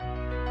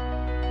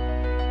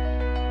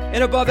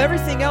And above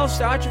everything else,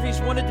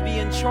 Diotrephes wanted to be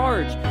in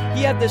charge.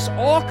 He had this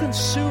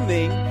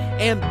all-consuming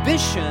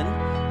ambition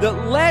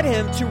that led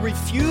him to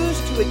refuse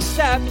to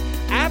accept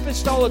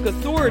apostolic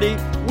authority,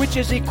 which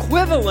is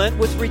equivalent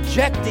with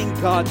rejecting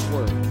God's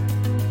word.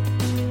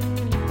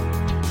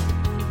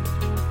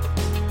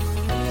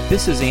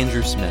 This is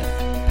Andrew Smith,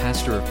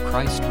 pastor of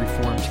Christ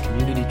Reformed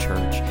Community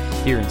Church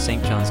here in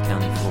St. Johns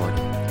County,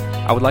 Florida.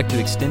 I would like to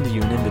extend to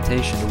you an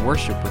invitation to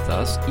worship with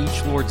us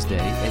each Lord's Day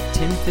at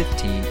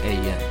 10:15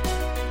 a.m.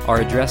 Our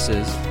address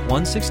is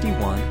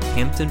 161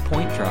 Hampton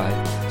Point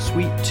Drive,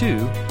 Suite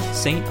 2,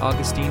 St.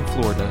 Augustine,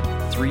 Florida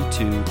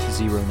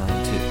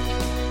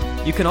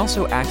 32092. You can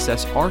also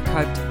access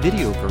archived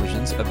video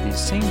versions of these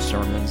same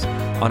sermons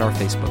on our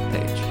Facebook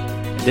page.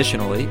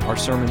 Additionally, our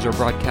sermons are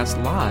broadcast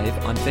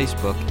live on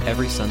Facebook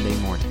every Sunday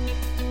morning.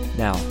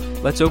 Now,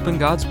 let's open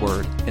God's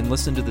Word and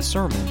listen to the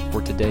sermon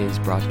for today's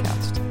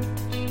broadcast.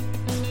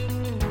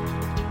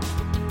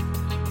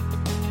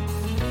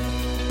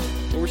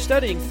 We're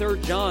studying 3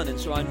 John, and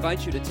so I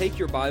invite you to take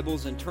your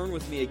Bibles and turn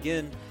with me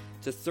again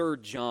to 3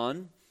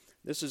 John.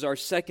 This is our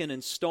second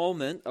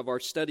installment of our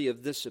study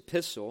of this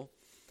epistle.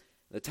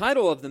 The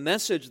title of the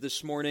message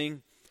this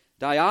morning,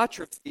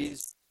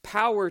 Diotrephes'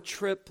 Power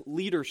Trip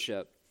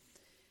Leadership.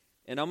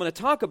 And I'm going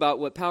to talk about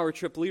what power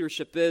trip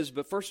leadership is,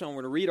 but first I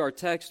want to read our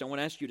text. I want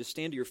to ask you to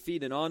stand to your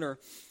feet in honor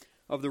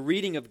of the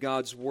reading of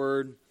God's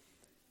Word.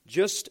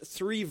 Just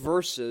 3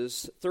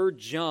 verses, 3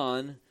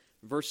 John,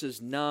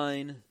 verses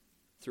 9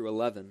 through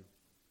 11.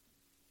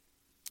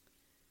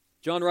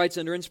 John writes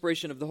under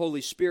inspiration of the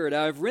Holy Spirit,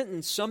 I have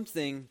written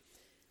something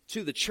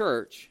to the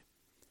church,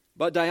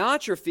 but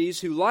Diotrephes,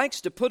 who likes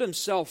to put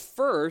himself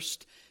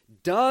first,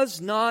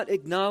 does not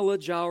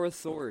acknowledge our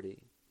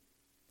authority.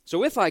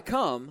 So if I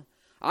come,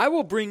 I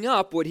will bring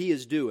up what he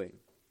is doing,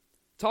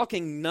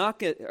 talking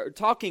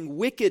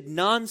wicked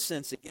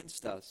nonsense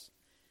against us.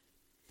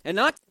 And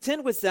not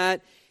content with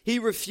that, he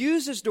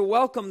refuses to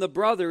welcome the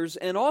brothers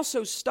and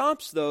also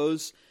stops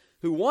those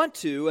who want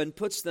to and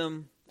puts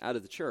them out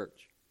of the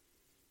church.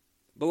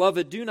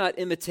 Beloved, do not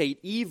imitate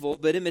evil,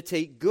 but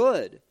imitate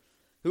good.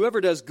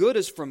 Whoever does good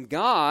is from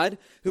God.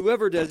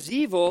 Whoever does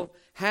evil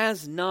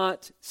has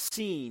not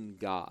seen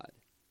God.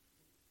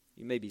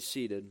 You may be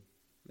seated.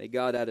 May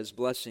God add His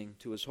blessing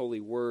to His holy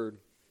word.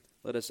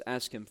 Let us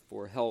ask Him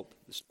for help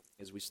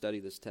as we study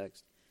this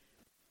text.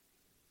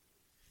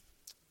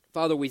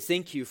 Father, we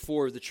thank You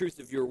for the truth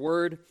of Your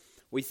word.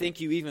 We thank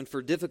You even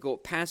for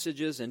difficult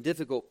passages and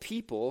difficult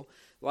people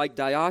like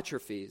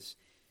Diotrephes,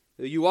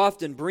 who You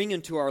often bring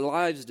into our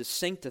lives to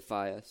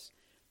sanctify us.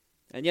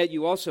 And yet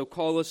You also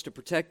call us to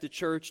protect the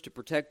church, to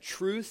protect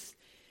truth.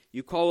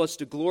 You call us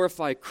to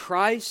glorify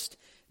Christ,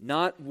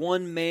 not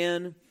one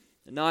man,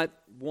 not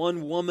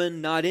one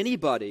woman, not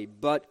anybody,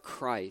 but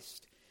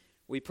Christ.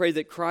 We pray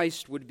that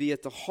Christ would be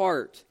at the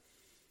heart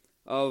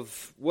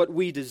of what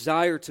we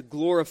desire to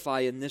glorify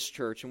in this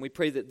church. And we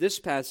pray that this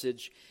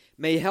passage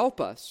may help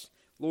us,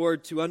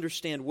 Lord, to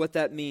understand what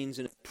that means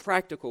in a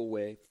practical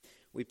way.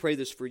 We pray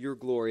this for Your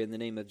glory. In the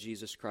name of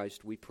Jesus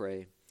Christ, we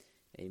pray.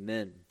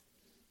 Amen.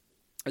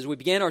 As we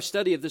began our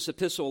study of this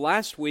epistle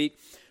last week,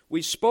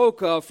 we spoke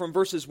from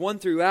verses 1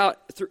 through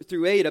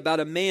 8 about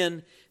a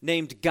man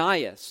named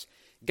Gaius.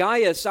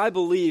 Gaius, I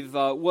believe,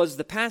 was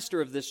the pastor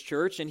of this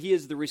church, and he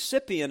is the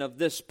recipient of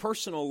this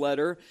personal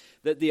letter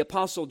that the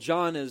Apostle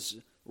John is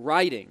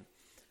writing.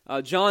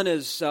 John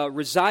is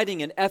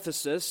residing in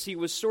Ephesus. He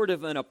was sort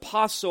of an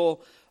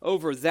apostle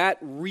over that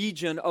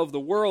region of the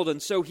world,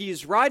 and so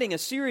he's writing a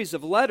series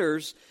of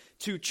letters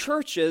to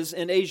churches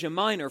in Asia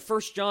Minor.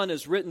 1 John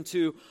is written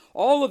to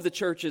all of the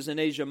churches in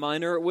Asia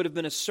Minor. It would have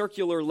been a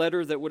circular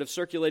letter that would have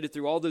circulated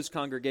through all those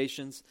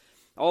congregations.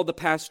 All the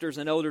pastors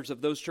and elders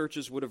of those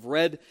churches would have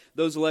read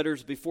those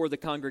letters before the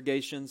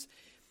congregations.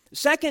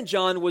 2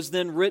 John was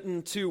then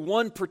written to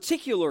one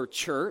particular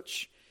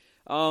church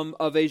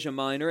of Asia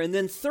Minor, and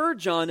then 3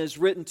 John is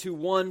written to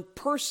one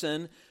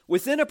person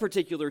within a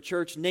particular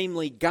church,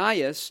 namely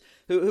Gaius,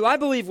 who I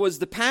believe was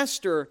the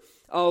pastor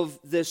of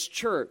this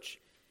church.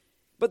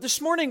 But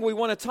this morning we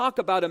want to talk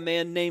about a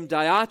man named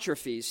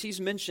Diotrephes. He's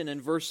mentioned in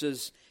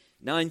verses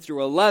 9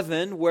 through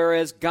 11,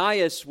 whereas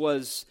Gaius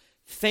was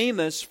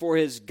famous for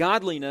his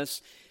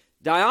godliness,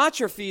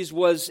 Diotrephes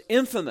was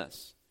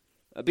infamous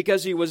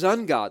because he was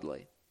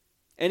ungodly.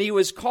 And he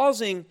was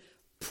causing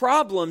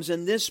problems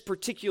in this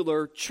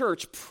particular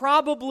church,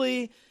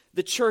 probably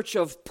the church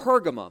of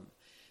Pergamum,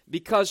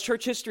 because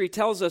church history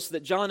tells us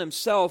that John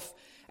himself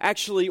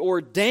actually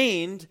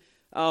ordained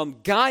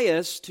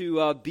Gaius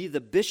to be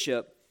the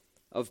bishop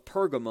of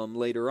Pergamum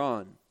later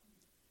on.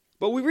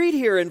 But we read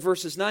here in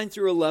verses 9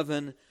 through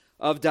 11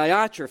 of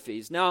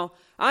Diotrephes. Now,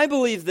 I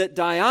believe that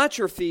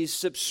Diotrephes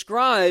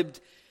subscribed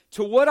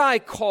to what I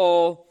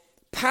call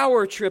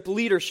power trip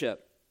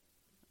leadership.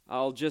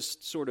 I'll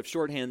just sort of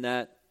shorthand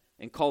that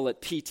and call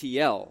it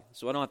PTL,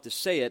 so I don't have to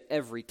say it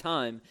every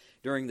time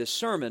during this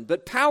sermon.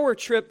 But power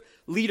trip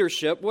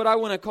leadership, what I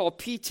want to call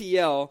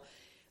PTL,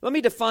 let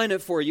me define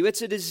it for you.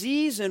 It's a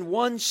disease in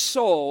one's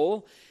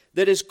soul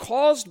that is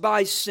caused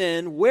by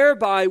sin,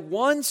 whereby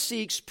one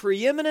seeks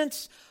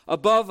preeminence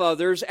above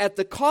others at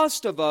the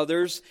cost of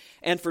others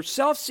and for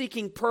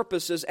self-seeking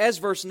purposes, as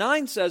verse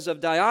 9 says of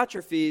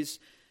Diotrephes,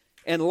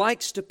 and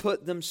likes to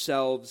put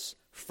themselves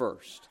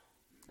first.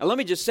 Now let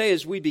me just say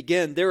as we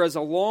begin, there is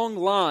a long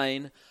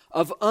line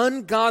of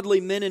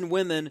ungodly men and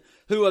women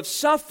who have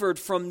suffered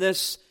from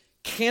this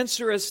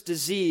cancerous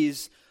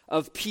disease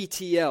of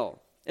PTL.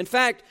 In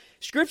fact,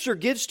 Scripture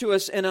gives to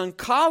us an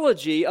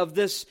oncology of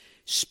this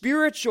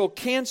spiritual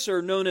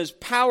cancer known as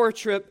power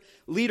trip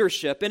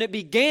leadership. And it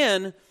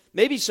began,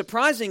 maybe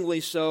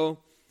surprisingly so,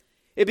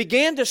 it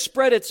began to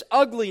spread its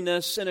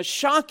ugliness in a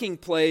shocking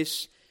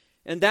place,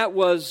 and that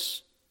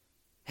was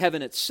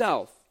heaven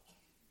itself,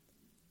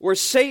 where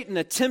Satan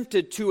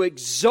attempted to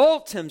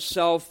exalt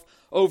himself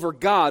over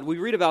God. We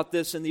read about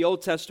this in the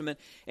Old Testament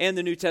and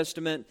the New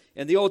Testament.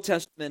 In the Old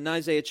Testament in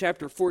Isaiah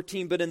chapter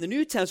 14, but in the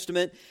New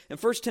Testament in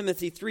 1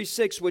 Timothy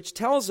 3:6, which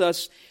tells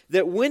us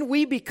that when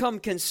we become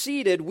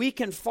conceited, we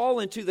can fall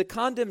into the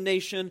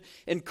condemnation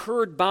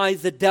incurred by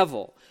the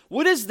devil.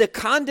 What is the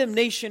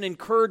condemnation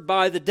incurred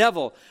by the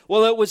devil?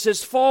 Well, it was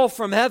his fall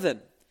from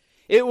heaven.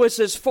 It was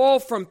his fall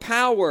from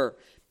power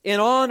and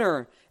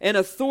honor and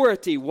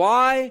authority.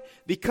 Why?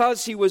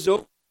 Because he was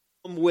overcome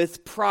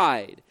with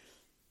pride.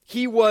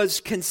 He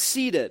was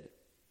conceited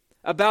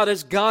about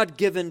his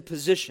God-given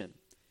position.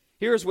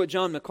 Here's what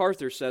John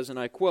MacArthur says, and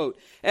I quote,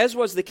 "As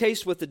was the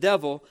case with the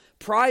devil,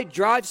 pride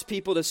drives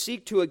people to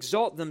seek to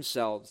exalt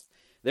themselves.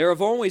 There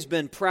have always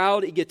been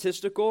proud,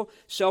 egotistical,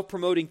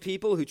 self-promoting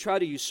people who try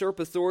to usurp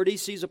authority,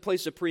 seize a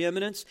place of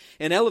preeminence,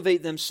 and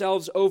elevate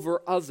themselves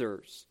over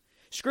others.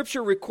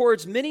 Scripture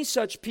records many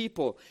such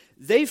people.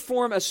 They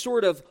form a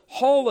sort of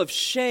hall of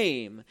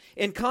shame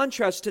in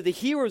contrast to the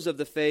heroes of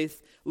the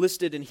faith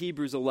listed in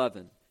Hebrews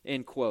 11.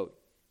 End quote.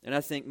 And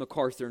I think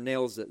MacArthur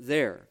nails it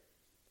there.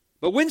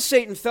 But when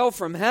Satan fell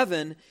from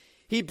heaven,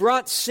 he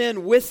brought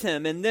sin with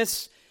him, and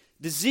this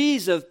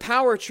disease of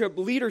power trip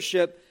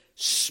leadership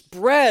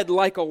spread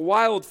like a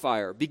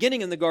wildfire.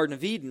 Beginning in the Garden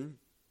of Eden,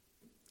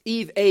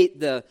 Eve ate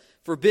the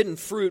forbidden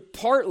fruit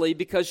partly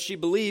because she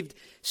believed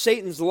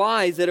Satan's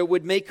lie that it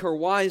would make her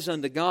wise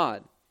unto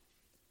God.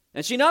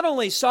 And she not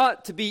only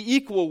sought to be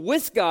equal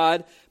with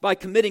God by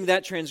committing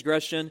that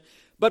transgression,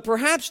 but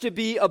perhaps to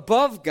be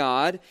above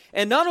God,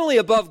 and not only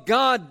above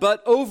God,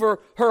 but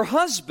over her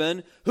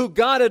husband, who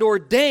God had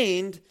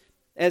ordained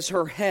as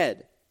her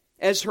head,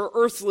 as her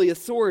earthly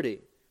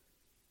authority.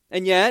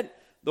 And yet,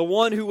 the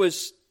one who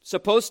was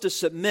supposed to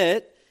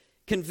submit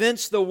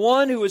convinced the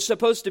one who was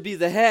supposed to be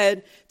the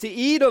head to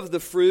eat of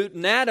the fruit,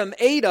 and Adam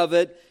ate of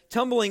it,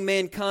 tumbling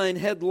mankind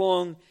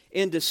headlong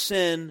into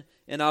sin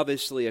and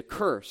obviously a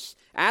curse.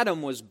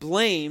 Adam was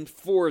blamed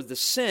for the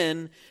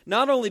sin,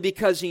 not only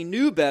because he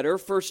knew better,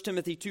 1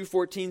 Timothy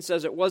 2:14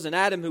 says it wasn't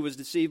Adam who was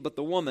deceived but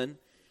the woman,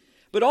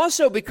 but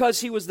also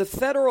because he was the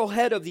federal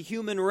head of the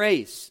human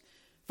race.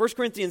 1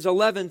 Corinthians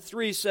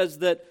 11:3 says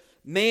that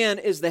man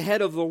is the head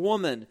of the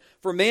woman.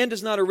 For man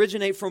does not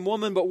originate from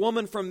woman, but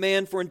woman from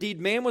man. For indeed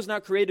man was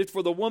not created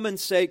for the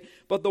woman's sake,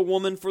 but the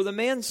woman for the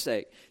man's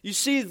sake. You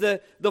see,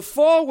 the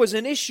fall was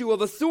an issue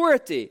of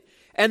authority.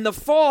 And the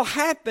fall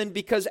happened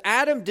because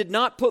Adam did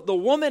not put the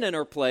woman in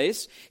her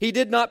place. He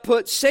did not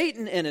put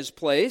Satan in his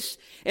place.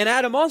 And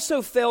Adam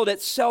also failed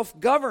at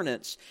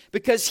self-governance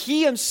because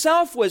he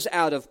himself was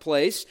out of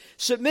place,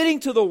 submitting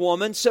to the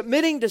woman,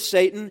 submitting to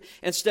Satan,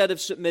 instead of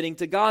submitting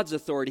to God's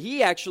authority.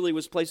 He actually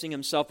was placing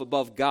himself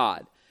above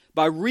God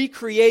by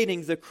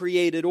recreating the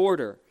created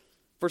order.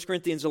 1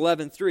 Corinthians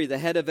 11:3, the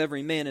head of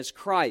every man is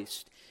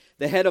Christ.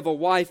 The head of a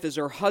wife is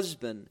her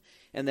husband,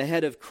 and the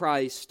head of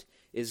Christ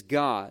is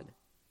God.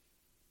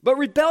 But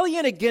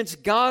rebellion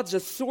against God's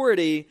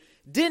authority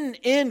didn't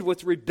end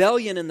with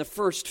rebellion in the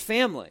first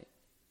family.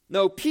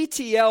 No,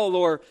 PTL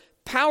or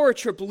power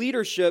trip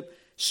leadership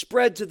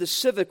spread to the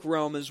civic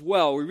realm as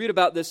well. We read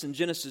about this in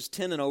Genesis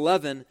 10 and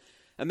 11.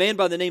 A man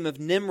by the name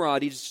of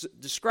Nimrod, he's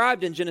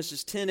described in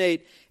Genesis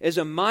 10:8 as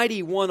a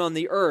mighty one on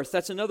the earth.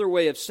 That's another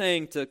way of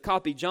saying, to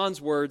copy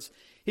John's words,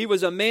 he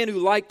was a man who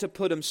liked to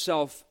put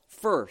himself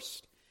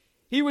first.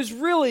 He was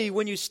really,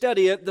 when you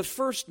study it, the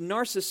first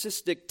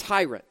narcissistic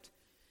tyrant.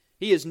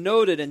 He is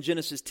noted in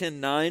Genesis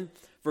 10:9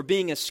 for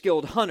being a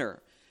skilled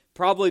hunter,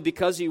 probably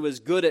because he was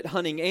good at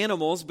hunting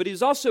animals, but he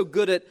was also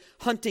good at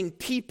hunting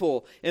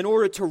people in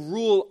order to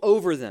rule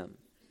over them.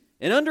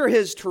 And under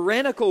his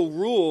tyrannical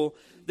rule,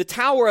 the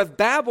Tower of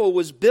Babel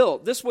was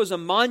built. This was a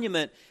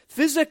monument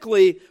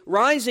physically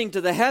rising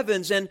to the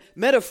heavens and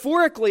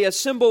metaphorically a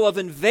symbol of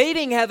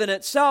invading heaven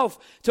itself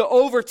to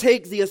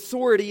overtake the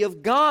authority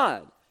of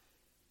God.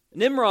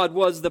 Nimrod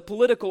was the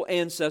political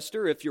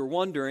ancestor, if you're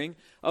wondering,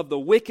 of the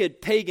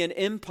wicked pagan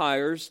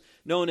empires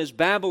known as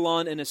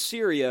Babylon and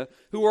Assyria,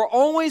 who were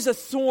always a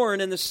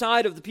thorn in the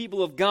side of the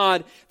people of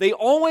God. They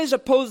always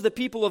opposed the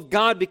people of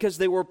God because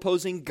they were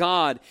opposing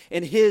God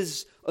and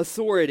His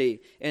authority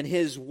and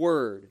His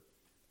word.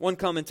 One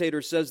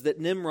commentator says that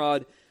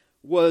Nimrod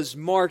was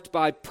marked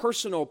by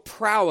personal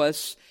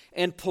prowess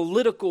and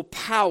political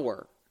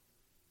power.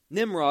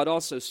 Nimrod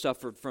also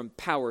suffered from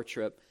power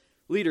trip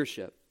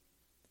leadership.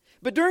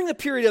 But during the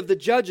period of the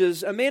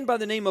judges, a man by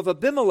the name of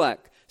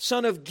Abimelech,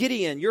 son of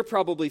Gideon, you're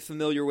probably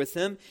familiar with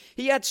him,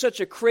 he had such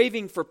a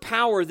craving for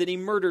power that he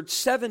murdered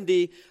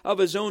 70 of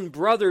his own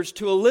brothers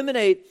to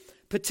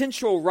eliminate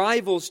potential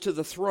rivals to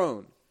the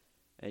throne.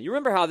 And you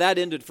remember how that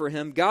ended for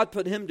him. God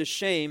put him to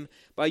shame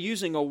by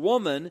using a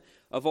woman,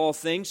 of all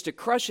things, to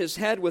crush his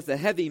head with a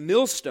heavy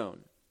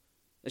millstone.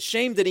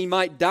 Ashamed that he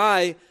might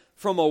die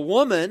from a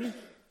woman,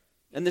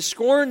 and the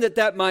scorn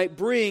that might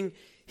bring,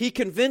 he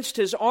convinced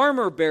his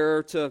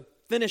armor-bearer to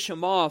finish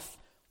him off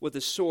with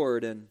a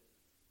sword, and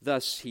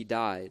thus he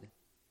died.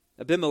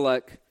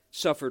 Abimelech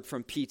suffered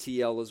from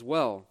PTL as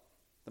well.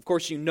 Of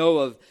course, you know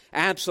of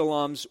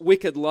Absalom's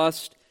wicked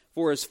lust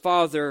for his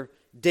father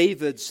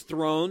David's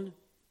throne.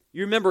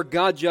 You remember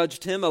God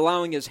judged him,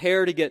 allowing his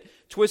hair to get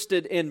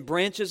twisted in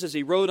branches as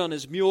he rode on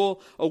his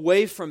mule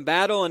away from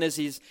battle. And as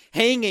he's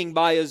hanging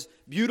by his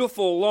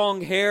beautiful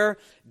long hair,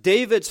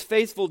 David's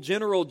faithful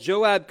general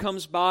Joab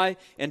comes by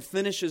and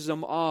finishes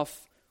him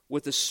off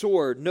with a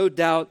sword. No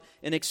doubt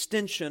an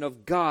extension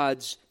of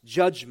God's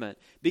judgment,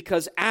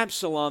 because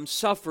Absalom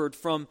suffered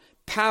from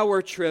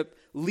power trip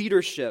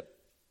leadership,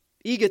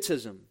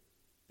 egotism.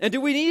 And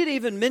do we need to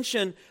even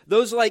mention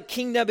those like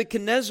King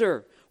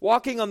Nebuchadnezzar,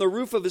 walking on the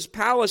roof of his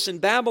palace in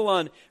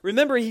Babylon?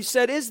 Remember, he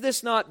said, "Is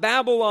this not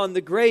Babylon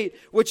the Great,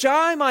 which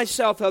I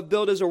myself have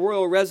built as a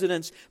royal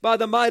residence by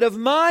the might of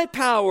my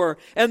power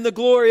and the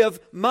glory of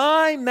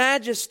my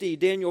majesty?"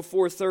 Daniel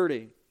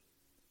 4:30.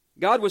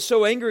 God was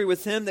so angry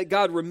with him that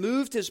God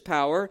removed his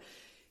power.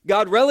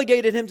 God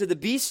relegated him to the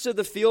beasts of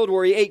the field,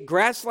 where he ate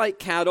grass like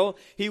cattle.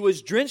 He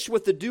was drenched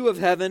with the dew of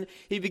heaven.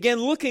 He began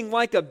looking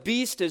like a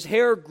beast. His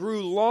hair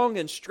grew long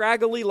and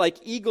straggly like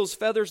eagle's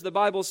feathers, the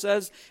Bible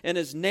says, and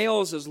his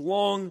nails as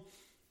long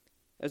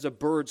as a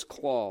bird's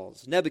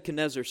claws.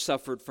 Nebuchadnezzar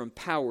suffered from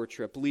power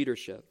trip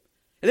leadership.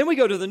 And then we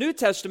go to the New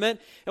Testament,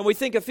 and we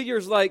think of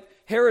figures like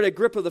Herod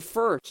Agrippa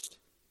I,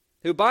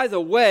 who, by the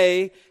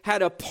way,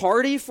 had a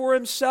party for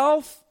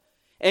himself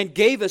and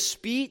gave a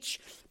speech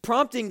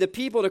prompting the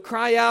people to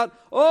cry out,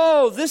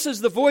 "Oh, this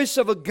is the voice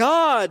of a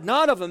God,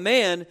 not of a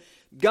man."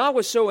 God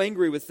was so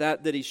angry with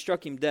that he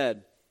struck him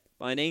dead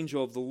by an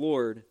angel of the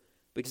Lord,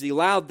 because he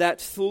allowed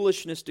that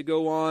foolishness to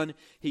go on.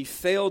 He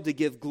failed to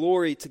give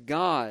glory to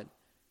God.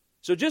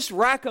 So just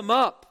rack them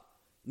up.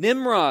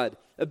 Nimrod,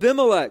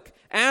 Abimelech,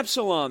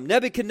 Absalom,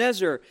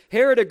 Nebuchadnezzar,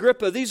 Herod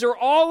Agrippa. These are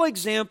all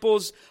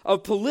examples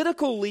of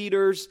political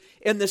leaders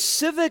in the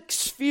civic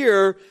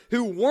sphere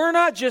who were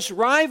not just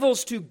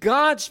rivals to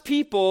God's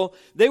people,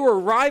 they were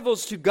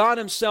rivals to God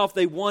himself.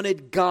 They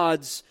wanted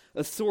God's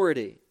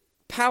authority.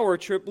 Power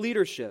trip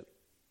leadership.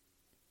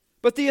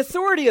 But the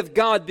authority of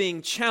God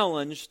being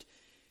challenged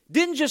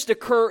didn't just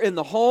occur in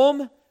the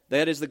home,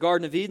 that is the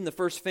Garden of Eden, the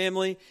first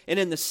family, and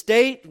in the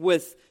state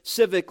with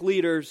civic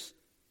leaders.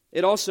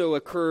 It also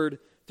occurred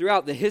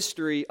throughout the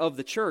history of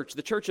the church.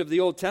 The church of the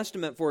Old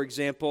Testament, for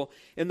example,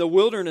 in the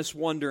wilderness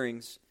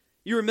wanderings.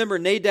 You remember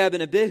Nadab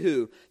and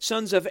Abihu,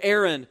 sons of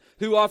Aaron,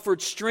 who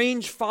offered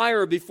strange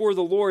fire before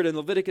the Lord in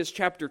Leviticus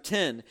chapter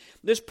 10.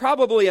 This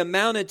probably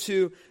amounted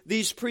to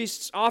these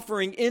priests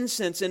offering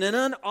incense in an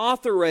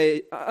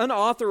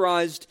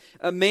unauthorized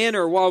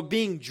manner while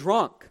being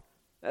drunk.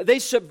 They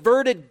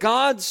subverted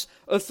God's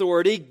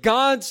authority,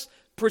 God's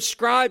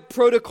prescribed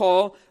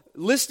protocol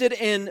listed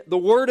in the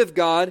Word of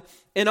God,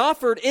 and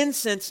offered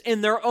incense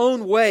in their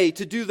own way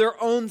to do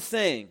their own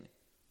thing.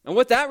 And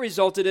what that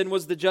resulted in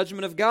was the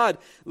judgment of God.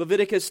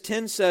 Leviticus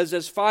 10 says,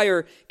 "As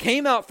fire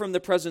came out from the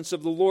presence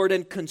of the Lord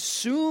and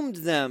consumed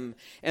them,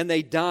 and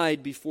they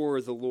died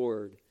before the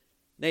Lord."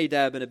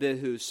 Nadab and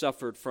Abihu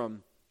suffered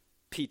from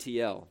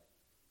PTL,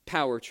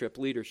 power trip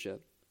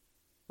leadership.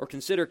 Or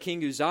consider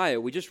King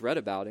Uzziah. We just read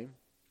about him.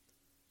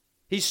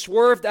 He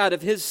swerved out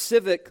of his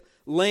civic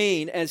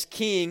lane as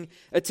king,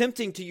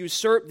 attempting to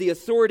usurp the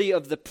authority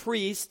of the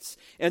priests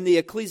and the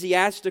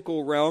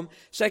ecclesiastical realm.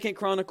 2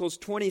 Chronicles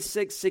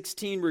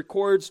 26:16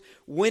 records,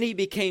 "When he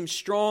became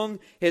strong,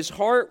 his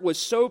heart was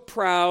so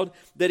proud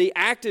that he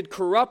acted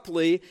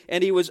corruptly,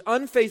 and he was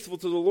unfaithful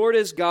to the Lord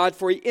his God,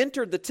 for he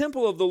entered the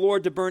temple of the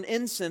Lord to burn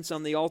incense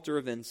on the altar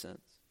of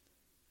incense."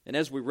 And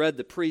as we read,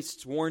 the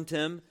priests warned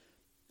him,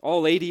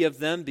 all 80 of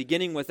them,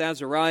 beginning with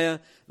Azariah,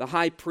 the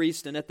high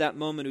priest. And at that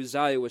moment,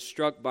 Uzziah was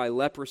struck by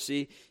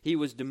leprosy. He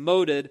was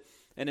demoted,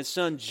 and his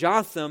son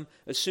Jotham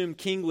assumed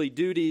kingly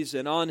duties.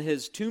 And on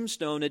his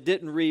tombstone, it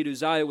didn't read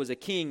Uzziah was a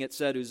king. It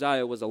said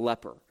Uzziah was a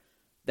leper.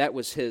 That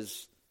was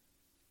his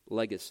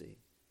legacy.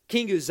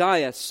 King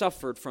Uzziah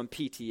suffered from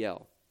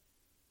PTL,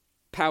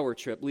 power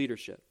trip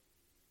leadership.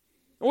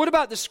 And what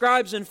about the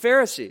scribes and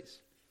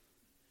Pharisees?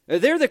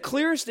 They're the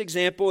clearest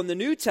example in the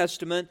New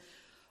Testament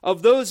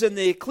of those in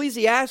the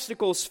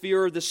ecclesiastical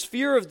sphere, the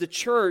sphere of the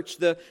church,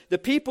 the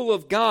people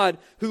of God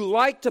who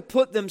like to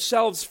put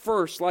themselves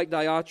first, like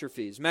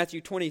Diotrephes.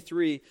 Matthew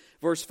 23,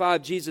 verse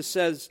 5, Jesus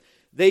says,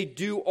 "They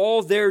do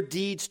all their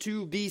deeds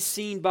to be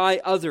seen by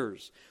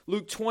others."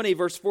 Luke 20,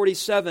 verse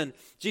 47,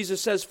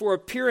 Jesus says, "For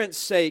appearance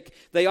sake,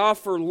 they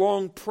offer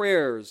long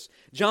prayers."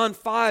 John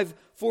 5,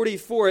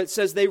 44, it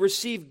says they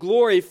receive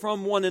glory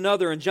from one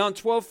another. In John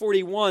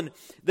 12:41,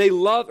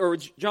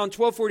 John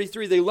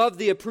 12:43, they love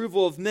the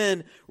approval of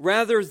men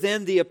rather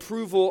than the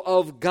approval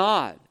of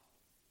God.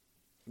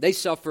 They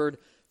suffered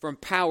from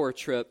power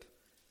trip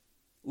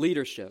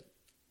leadership.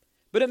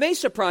 But it may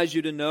surprise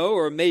you to know,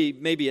 or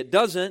maybe it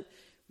doesn't,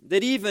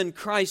 that even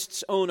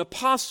Christ's own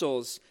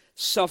apostles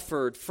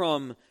suffered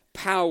from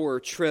power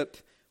trip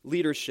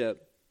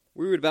leadership.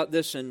 We read about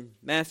this in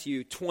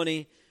Matthew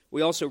 20.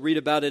 We also read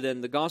about it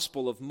in the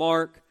Gospel of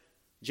Mark.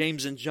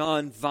 James and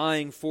John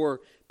vying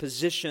for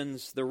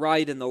positions, the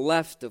right and the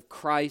left of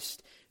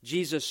Christ.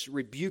 Jesus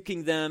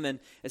rebuking them and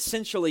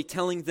essentially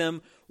telling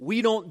them,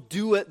 we don't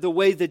do it the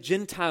way the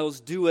Gentiles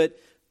do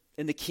it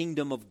in the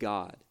kingdom of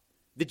God.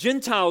 The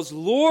Gentiles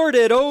lord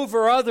it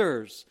over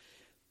others,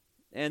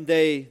 and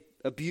they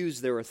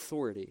abuse their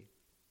authority.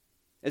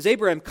 As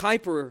Abraham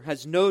Kuyper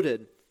has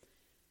noted,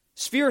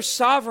 sphere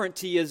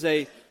sovereignty is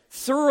a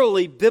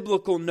thoroughly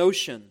biblical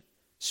notion.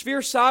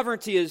 Sphere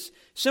sovereignty is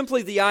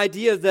simply the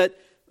idea that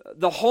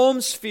the home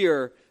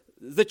sphere,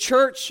 the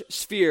church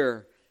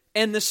sphere,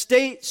 and the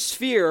state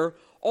sphere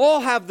all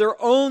have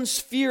their own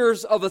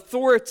spheres of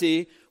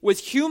authority with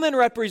human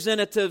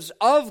representatives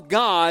of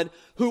God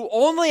who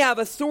only have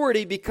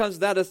authority because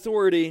that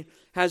authority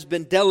has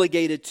been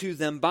delegated to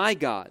them by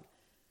God.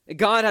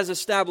 God has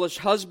established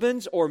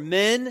husbands or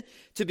men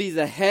to be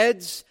the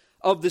heads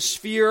of the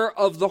sphere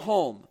of the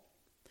home.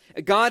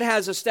 God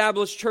has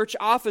established church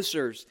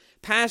officers,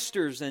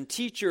 pastors and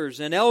teachers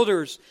and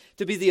elders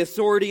to be the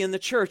authority in the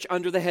church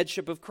under the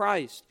headship of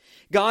Christ.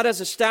 God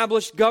has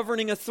established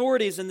governing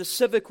authorities in the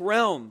civic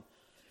realm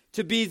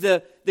to be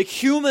the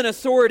human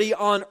authority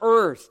on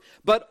earth.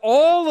 But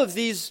all of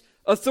these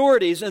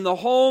authorities in the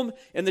home,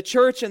 in the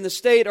church, and the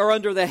state are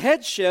under the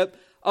headship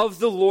of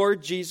the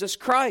Lord Jesus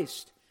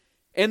Christ.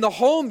 And the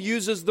home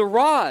uses the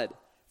rod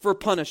for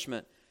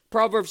punishment.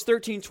 Proverbs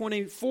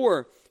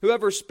 13:24,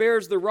 whoever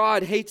spares the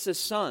rod hates his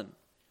son.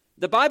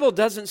 The Bible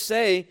doesn't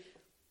say,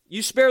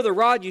 you spare the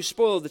rod, you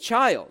spoil the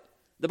child.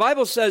 The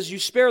Bible says, you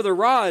spare the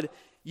rod,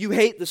 you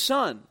hate the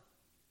son.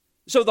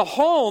 So the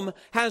home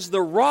has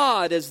the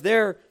rod as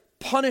their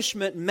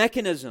punishment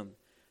mechanism.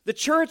 The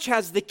church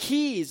has the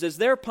keys as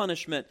their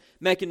punishment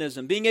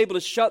mechanism, being able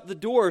to shut the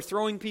door,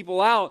 throwing people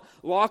out,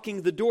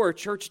 locking the door,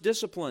 church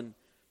discipline.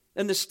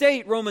 And the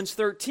state, Romans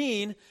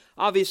 13,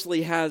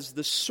 obviously has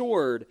the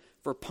sword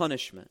for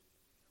punishment.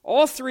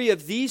 All three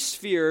of these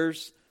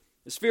spheres,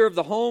 the sphere of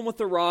the home with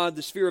the rod,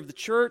 the sphere of the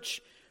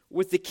church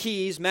with the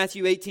keys,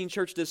 Matthew 18,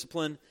 church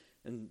discipline,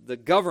 and the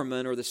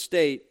government or the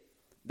state,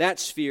 that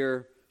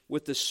sphere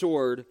with the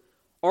sword,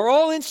 are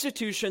all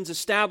institutions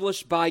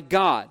established by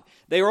God.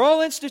 They are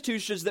all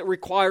institutions that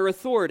require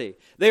authority.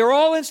 They are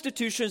all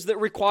institutions that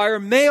require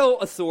male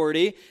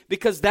authority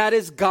because that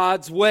is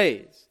God's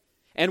ways.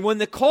 And when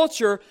the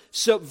culture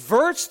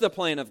subverts the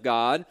plan of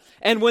God,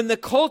 and when the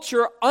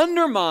culture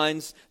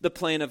undermines the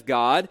plan of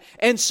God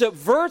and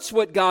subverts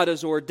what God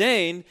has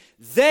ordained,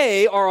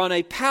 they are on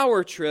a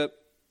power trip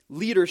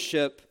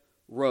leadership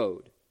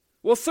road.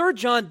 Well, 3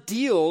 John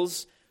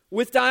deals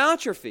with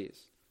Diotrephes.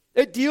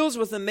 It deals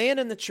with a man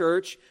in the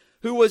church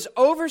who was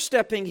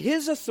overstepping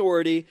his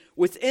authority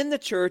within the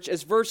church.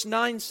 As verse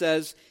 9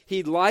 says,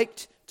 he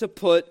liked to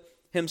put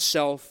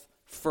himself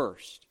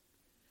first.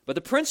 But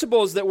the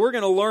principles that we're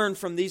going to learn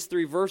from these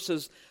 3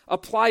 verses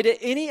apply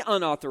to any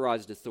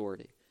unauthorized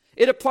authority.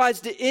 It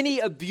applies to any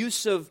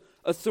abusive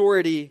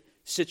authority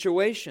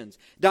situations.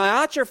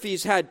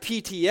 Diotrephes had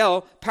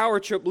PTL, power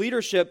trip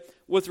leadership,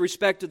 with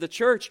respect to the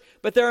church,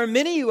 but there are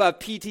many who have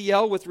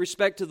PTL with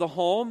respect to the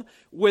home,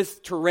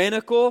 with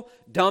tyrannical,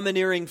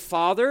 domineering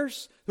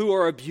fathers who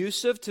are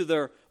abusive to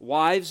their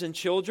wives and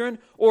children,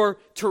 or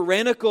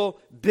tyrannical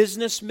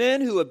businessmen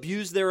who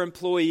abuse their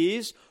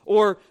employees,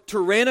 or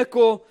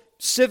tyrannical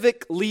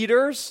civic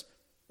leaders,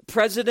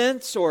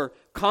 presidents or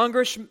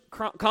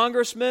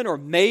congressmen or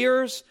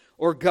mayors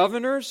or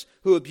governors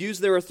who abuse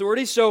their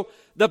authority. So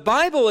the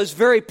Bible is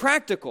very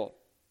practical.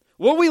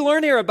 What we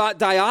learn here about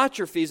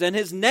Diotrephes and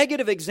his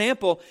negative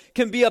example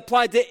can be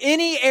applied to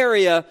any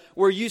area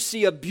where you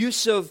see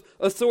abusive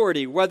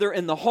authority, whether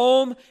in the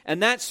home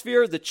and that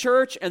sphere, the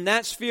church and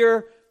that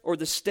sphere, or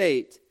the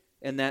state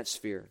and that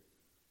sphere.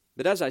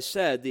 But as I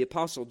said, the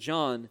Apostle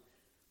John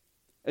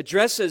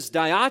addresses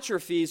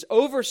Diotrephes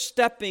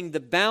overstepping the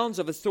bounds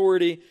of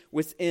authority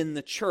within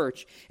the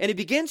church. And he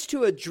begins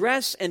to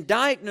address and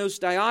diagnose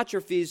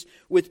Diotrephes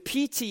with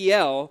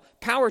PTL,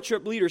 power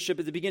trip leadership,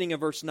 at the beginning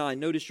of verse 9.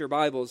 Notice your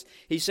Bibles.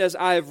 He says,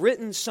 I have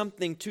written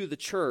something to the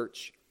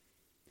church,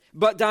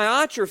 but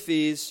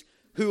Diotrephes,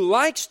 who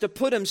likes to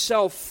put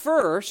himself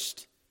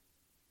first,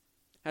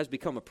 has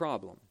become a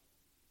problem.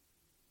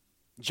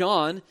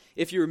 John,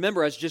 if you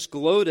remember, has just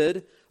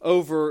gloated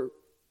over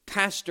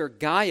Pastor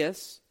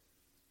Gaius.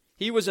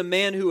 He was a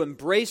man who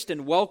embraced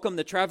and welcomed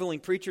the traveling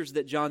preachers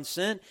that John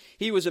sent.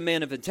 He was a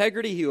man of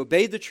integrity. He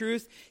obeyed the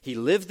truth. He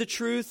lived the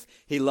truth.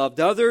 He loved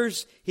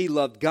others. He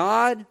loved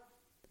God.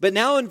 But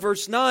now in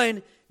verse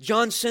 9,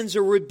 John sends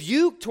a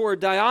rebuke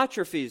toward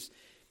Diotrephes.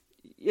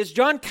 As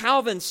John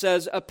Calvin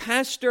says, a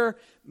pastor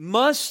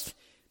must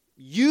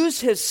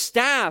use his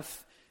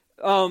staff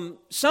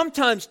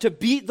sometimes to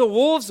beat the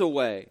wolves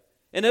away,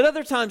 and at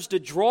other times to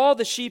draw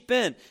the sheep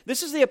in.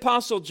 This is the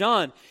Apostle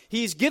John.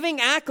 He's giving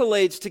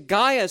accolades to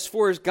Gaius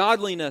for his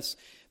godliness,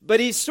 but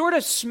he's sort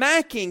of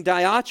smacking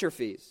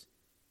Diotrephes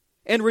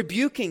and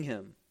rebuking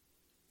him,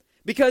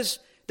 because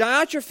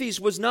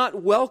Diotrephes was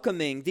not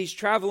welcoming these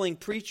traveling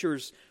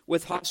preachers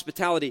with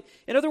hospitality.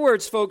 In other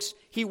words, folks,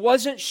 he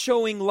wasn't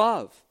showing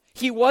love.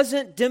 He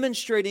wasn't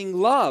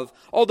demonstrating love.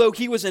 Although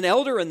he was an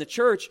elder in the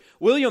church,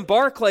 William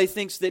Barclay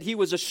thinks that he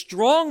was a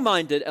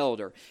strong-minded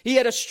elder. He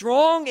had a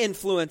strong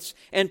influence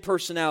and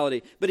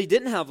personality, but he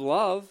didn't have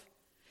love.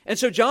 And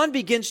so John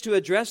begins to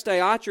address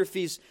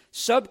Diotrephes'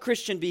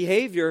 sub-Christian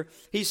behavior.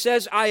 He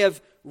says, I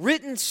have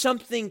written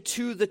something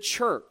to the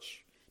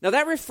church. Now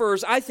that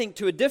refers, I think,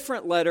 to a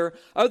different letter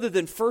other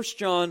than 1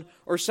 John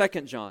or 2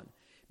 John.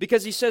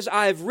 Because he says,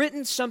 I have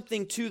written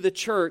something to the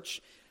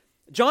church.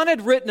 John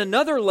had written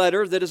another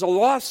letter that is a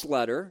lost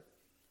letter,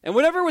 and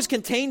whatever was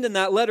contained in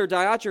that letter,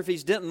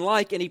 Diotrephes didn't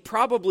like, and he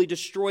probably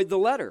destroyed the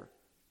letter.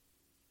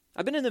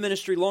 I've been in the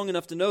ministry long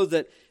enough to know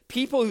that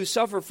people who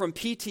suffer from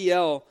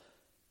PTL,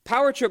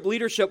 power trip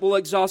leadership, will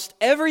exhaust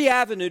every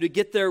avenue to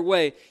get their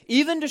way,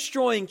 even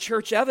destroying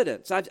church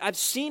evidence. I've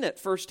seen it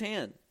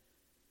firsthand.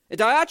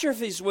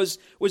 Diotrephes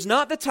was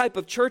not the type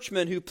of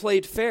churchman who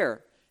played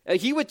fair.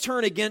 He would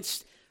turn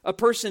against a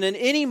person in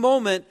any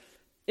moment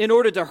in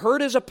order to hurt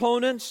his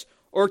opponents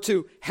or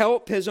to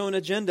help his own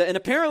agenda. And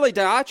apparently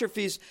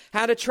Diotrephes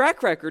had a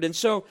track record. And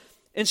so,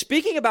 in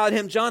speaking about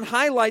him, John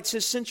highlights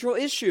his central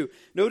issue.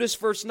 Notice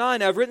verse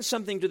 9, I've written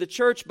something to the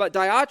church, but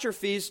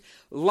Diotrephes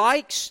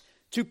likes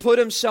to put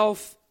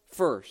himself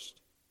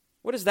first.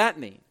 What does that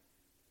mean?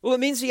 Well, it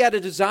means he had a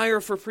desire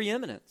for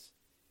preeminence.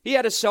 He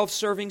had a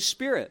self-serving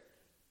spirit.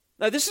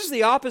 Now, this is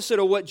the opposite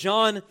of what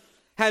John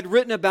had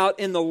written about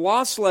in the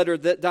lost letter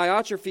that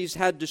Diotrephes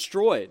had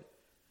destroyed.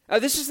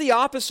 This is the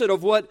opposite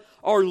of what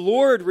our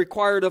Lord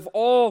required of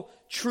all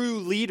true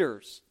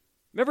leaders.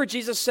 Remember,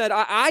 Jesus said,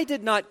 I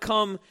did not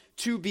come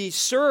to be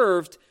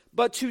served,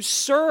 but to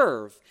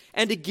serve,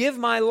 and to give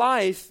my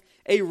life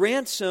a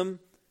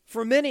ransom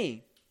for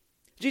many.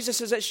 Jesus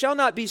says, it shall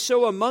not be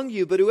so among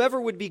you, but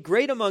whoever would be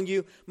great among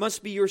you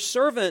must be your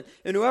servant,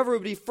 and whoever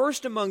would be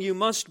first among you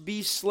must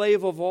be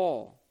slave of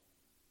all.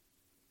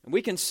 And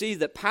we can see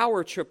that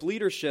power trip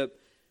leadership,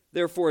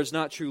 therefore, is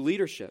not true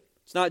leadership.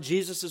 It's not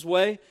Jesus'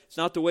 way. It's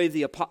not the way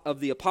of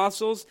the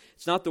apostles.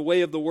 It's not the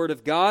way of the Word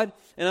of God.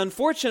 And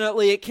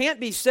unfortunately, it can't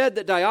be said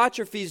that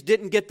Diotrephes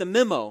didn't get the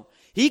memo.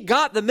 He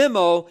got the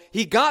memo,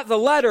 he got the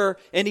letter,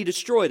 and he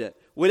destroyed it.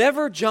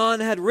 Whatever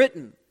John had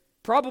written,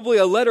 probably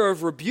a letter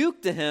of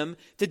rebuke to him,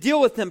 to deal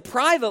with him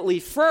privately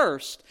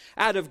first,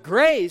 out of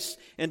grace,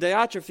 and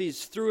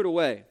Diotrephes threw it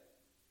away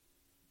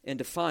in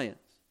defiance.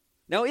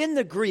 Now, in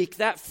the Greek,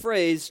 that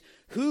phrase,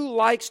 who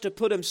likes to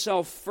put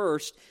himself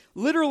first,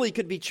 literally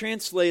could be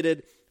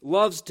translated,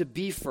 loves to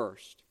be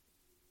first.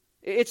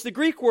 It's the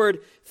Greek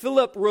word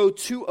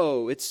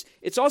philipproteuo.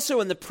 It's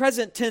also in the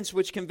present tense,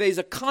 which conveys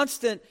a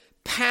constant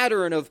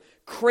pattern of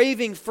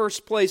craving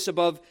first place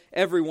above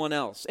everyone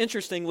else.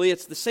 Interestingly,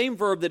 it's the same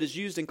verb that is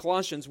used in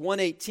Colossians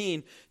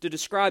 1:18 to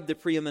describe the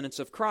preeminence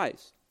of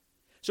Christ.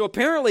 So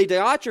apparently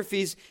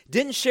Diotrephes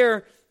didn't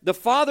share the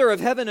Father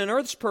of heaven and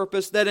earth's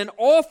purpose that in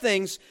all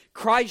things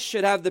Christ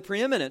should have the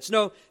preeminence.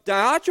 No,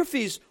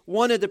 Diotrephes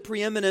wanted the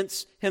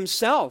preeminence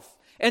himself.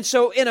 And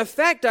so in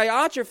effect,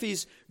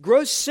 Diotrephes'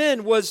 gross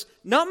sin was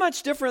not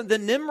much different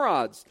than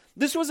Nimrod's.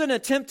 This was an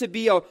attempt to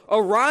be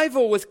a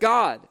rival with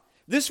God.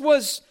 This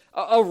was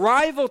a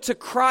rival to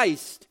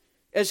Christ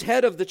as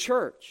head of the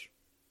church.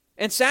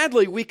 And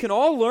sadly, we can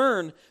all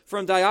learn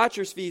from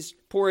Diotrephes'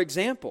 poor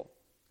example,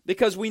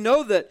 because we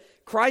know that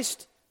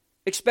Christ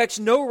expects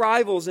no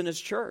rivals in his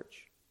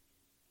church.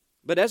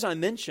 But as I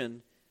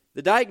mentioned,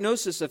 the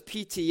diagnosis of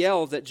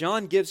PTL that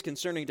John gives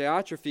concerning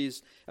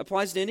Diotrephes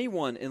applies to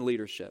anyone in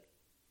leadership.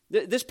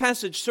 This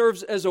passage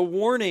serves as a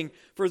warning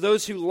for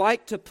those who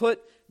like to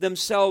put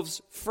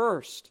themselves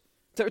first,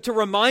 to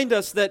remind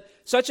us that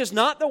such is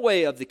not the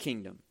way of the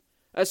kingdom,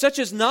 such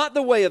is not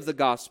the way of the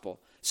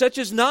gospel, such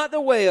is not the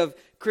way of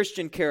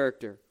Christian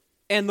character.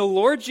 And the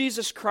Lord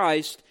Jesus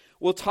Christ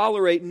will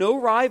tolerate no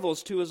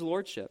rivals to his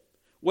lordship,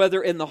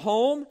 whether in the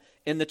home,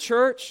 in the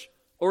church,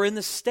 or in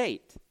the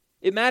state.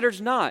 It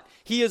matters not.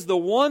 He is the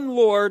one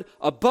Lord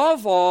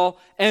above all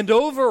and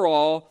over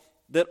all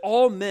that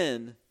all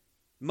men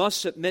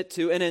must submit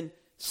to. And in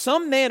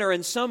some manner,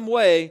 in some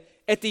way,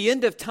 at the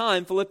end of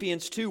time,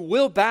 Philippians 2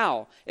 will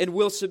bow and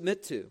will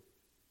submit to.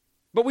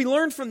 But we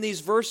learn from these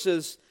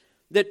verses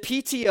that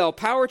PTL,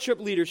 power trip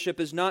leadership,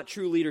 is not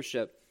true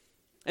leadership.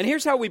 And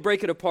here's how we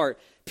break it apart.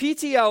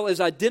 PTL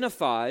is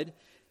identified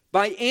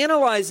by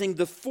analyzing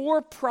the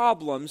four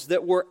problems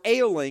that were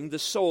ailing the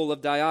soul of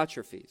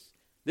Diotrephes,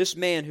 this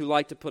man who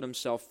liked to put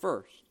himself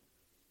first.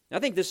 I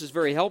think this is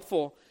very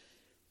helpful.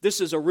 This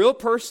is a real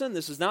person.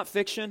 This is not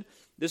fiction.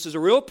 This is a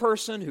real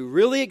person who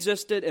really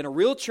existed in a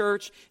real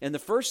church in the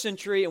first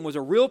century and was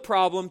a real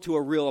problem to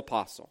a real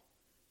apostle.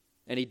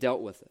 And he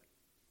dealt with it.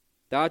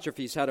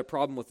 Diotrephes had a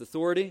problem with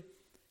authority.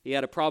 He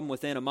had a problem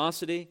with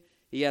animosity.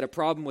 He had a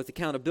problem with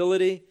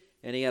accountability,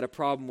 and he had a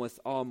problem with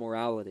all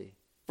morality.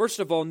 First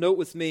of all, note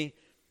with me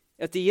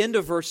at the end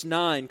of verse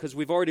 9, because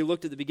we've already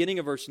looked at the beginning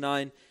of verse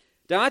 9,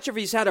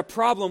 Diotrephes had a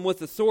problem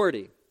with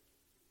authority.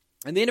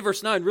 And the end of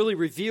verse 9 really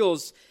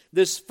reveals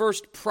this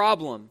first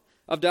problem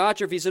of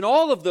Diotrephes and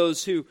all of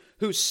those who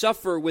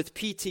suffer with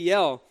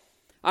PTL.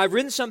 I've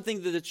written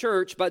something to the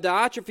church, but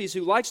Diotrephes,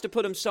 who likes to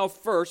put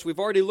himself first, we've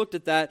already looked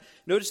at that.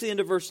 Notice the end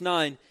of verse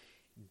 9,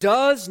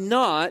 does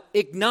not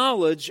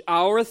acknowledge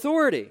our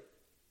authority.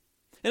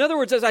 In other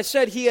words, as I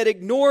said, he had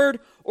ignored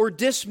or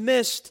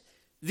dismissed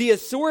the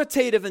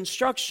authoritative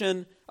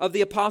instruction of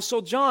the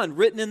Apostle John,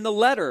 written in the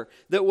letter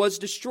that was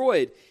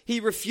destroyed. He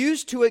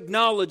refused to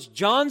acknowledge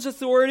John's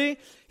authority.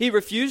 He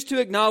refused to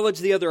acknowledge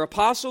the other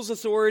apostles'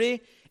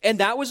 authority. And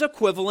that was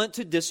equivalent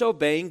to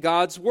disobeying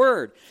God's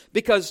word.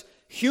 Because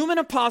human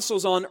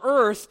apostles on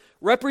earth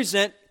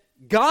represent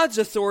God's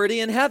authority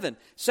in heaven.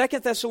 2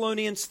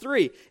 Thessalonians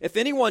 3, if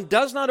anyone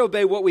does not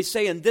obey what we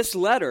say in this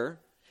letter,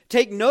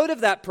 take note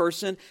of that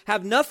person,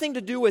 have nothing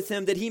to do with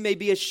him that he may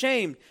be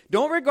ashamed.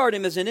 Don't regard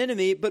him as an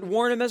enemy, but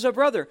warn him as a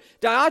brother.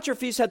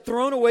 Diotrephes had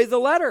thrown away the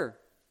letter.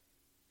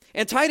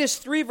 And Titus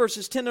 3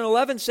 verses 10 and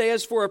 11 say,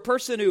 as for a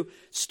person who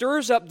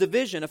stirs up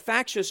division, a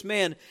factious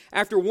man,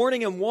 after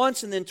warning him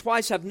once and then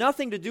twice, have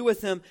nothing to do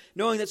with him,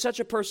 knowing that such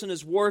a person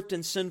is warped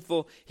and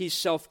sinful, he's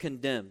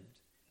self-condemned.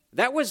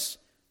 That was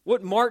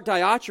what marked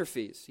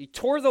Diotrephes. He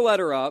tore the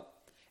letter up,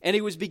 and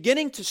he was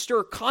beginning to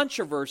stir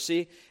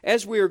controversy,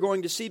 as we are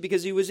going to see,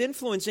 because he was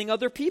influencing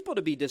other people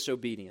to be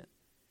disobedient.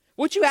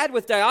 What you had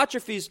with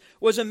Diotrephes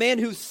was a man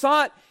who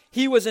thought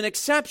he was an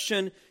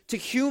exception to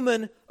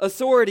human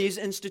authorities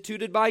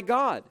instituted by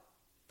God.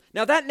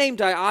 Now that name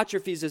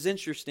Diotrephes is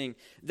interesting.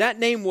 That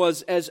name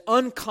was as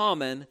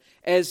uncommon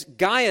as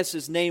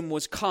Gaius' name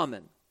was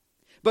common.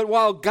 But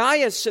while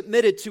Gaius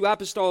submitted to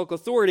apostolic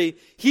authority,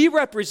 he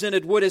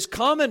represented what is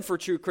common for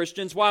true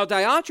Christians, while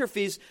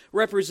Diotrephes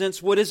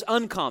represents what is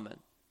uncommon.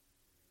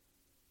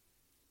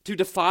 To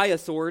defy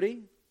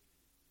authority,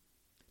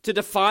 to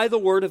defy the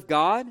word of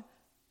God,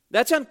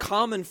 that's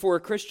uncommon for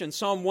a Christian.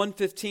 Psalm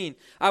 115,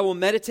 I will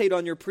meditate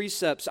on your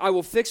precepts. I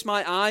will fix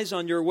my eyes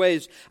on your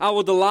ways. I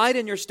will delight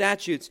in your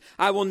statutes.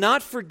 I will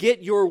not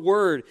forget your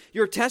word.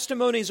 Your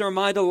testimonies are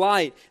my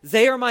delight.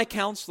 They are my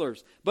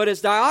counselors. But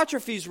as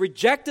Diotrephes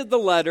rejected the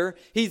letter,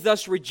 he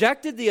thus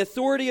rejected the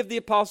authority of the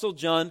Apostle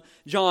John,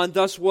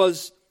 thus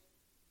was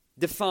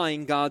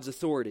defying God's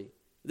authority.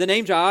 The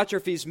name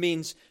Diotrephes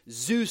means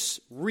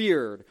Zeus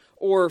reared,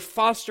 or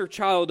foster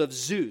child of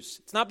Zeus.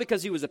 It's not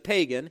because he was a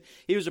pagan.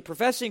 He was a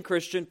professing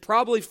Christian,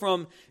 probably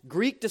from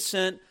Greek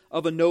descent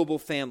of a noble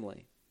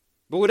family.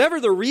 But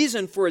whatever the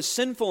reason for his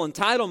sinful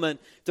entitlement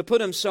to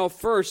put himself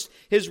first,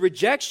 his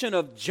rejection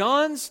of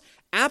John's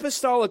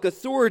apostolic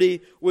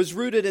authority was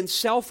rooted in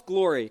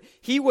self-glory.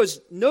 He was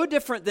no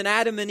different than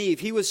Adam and Eve.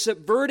 He was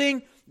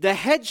subverting the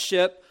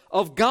headship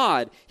of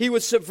God. He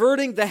was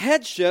subverting the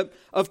headship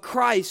of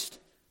Christ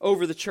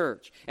over the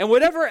church. And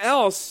whatever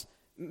else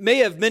may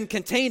have been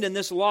contained in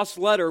this lost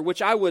letter,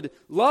 which I would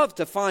love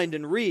to find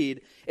and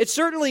read, it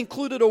certainly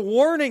included a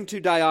warning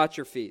to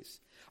Diotrephes,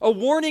 a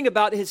warning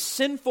about his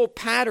sinful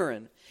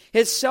pattern,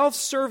 his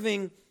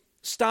self-serving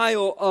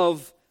style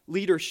of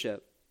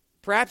leadership.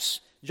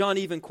 Perhaps John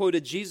even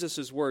quoted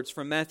Jesus' words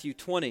from Matthew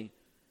 20,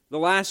 the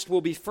last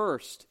will be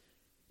first,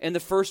 and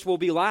the first will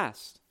be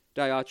last,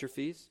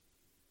 Diotrephes.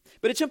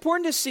 But it's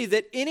important to see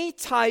that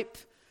anytime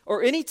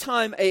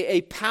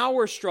a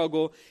power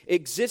struggle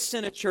exists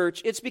in a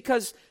church, it's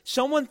because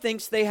someone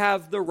thinks they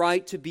have the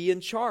right to be in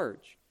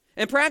charge.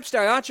 And perhaps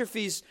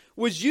Diotrephes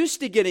was used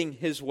to getting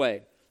his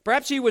way.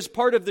 Perhaps he was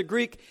part of the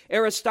Greek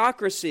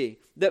aristocracy,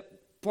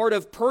 part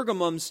of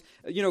Pergamum's,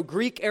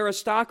 Greek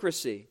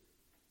aristocracy.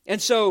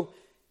 And so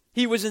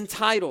he was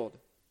entitled.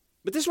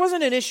 But this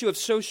wasn't an issue of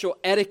social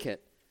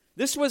etiquette.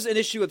 This was an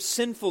issue of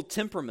sinful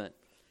temperament.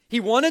 He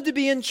wanted to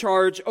be in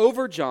charge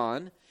over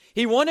John.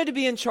 He wanted to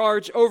be in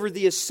charge over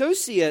the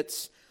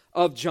associates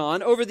of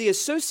John, over the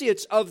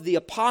associates of the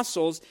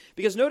apostles,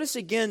 because notice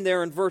again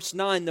there in verse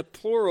 9, the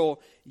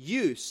plural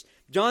use.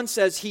 John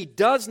says he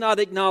does not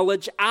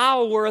acknowledge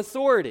our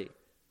authority.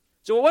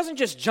 So it wasn't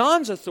just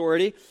John's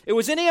authority, it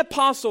was any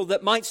apostle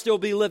that might still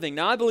be living.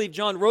 Now I believe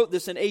John wrote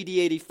this in AD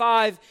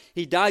 85.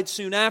 He died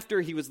soon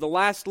after. He was the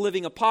last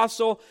living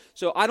apostle.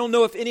 So I don't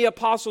know if any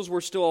apostles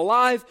were still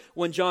alive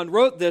when John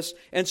wrote this.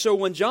 And so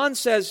when John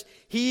says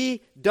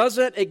he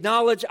doesn't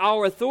acknowledge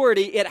our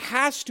authority, it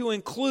has to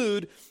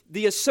include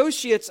the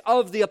associates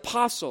of the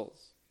apostles.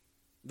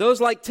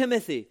 Those like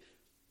Timothy,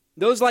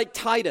 those like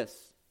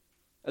Titus,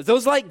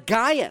 those like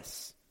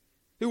Gaius,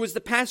 who was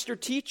the pastor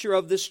teacher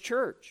of this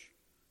church.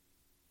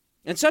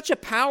 And such a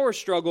power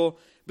struggle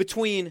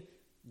between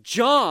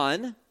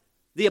John,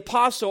 the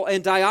apostle,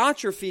 and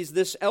Diotrephes,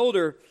 this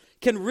elder,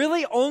 can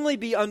really only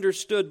be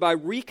understood by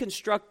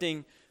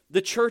reconstructing the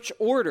church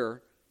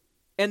order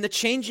and the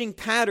changing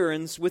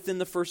patterns within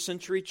the first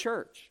century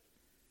church.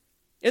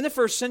 In the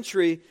first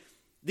century,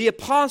 the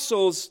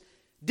apostles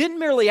didn't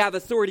merely have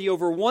authority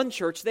over one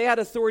church, they had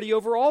authority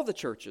over all the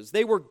churches.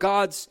 They were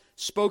God's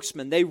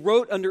spokesman. They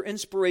wrote under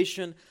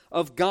inspiration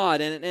of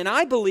God. And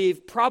I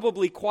believe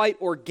probably quite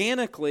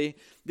organically,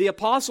 the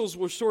apostles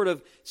were sort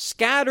of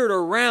scattered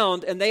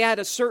around and they had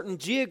a certain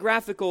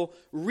geographical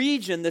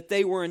region that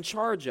they were in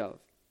charge of.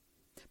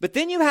 But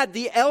then you had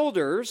the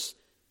elders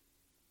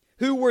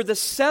who were the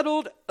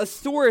settled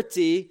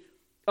authority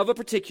of a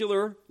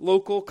particular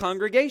local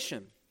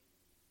congregation.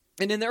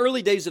 And in the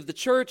early days of the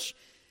church,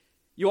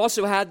 you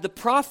also had the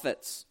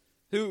prophets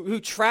who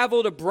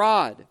traveled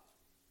abroad.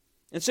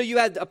 And so you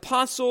had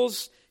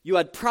apostles, you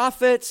had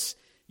prophets,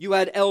 you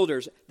had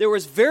elders. There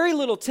was very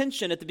little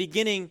tension at the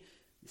beginning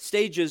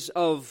stages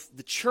of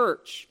the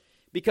church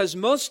because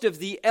most of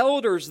the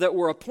elders that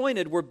were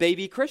appointed were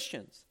baby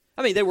Christians.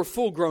 I mean, they were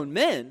full-grown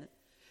men,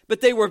 but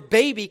they were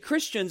baby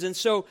Christians, and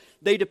so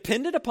they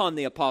depended upon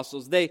the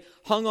apostles. They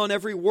hung on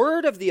every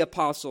word of the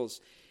apostles.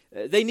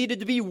 They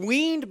needed to be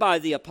weaned by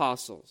the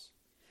apostles.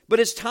 But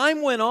as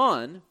time went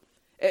on,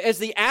 as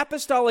the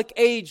apostolic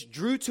age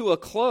drew to a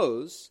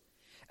close,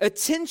 a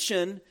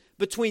tension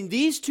between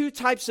these two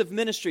types of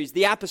ministries,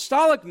 the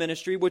apostolic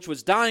ministry, which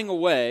was dying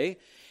away,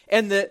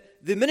 and the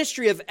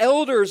ministry of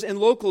elders in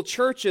local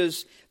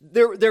churches,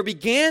 there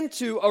began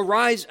to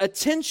arise a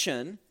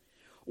tension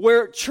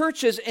where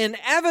churches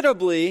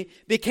inevitably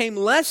became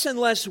less and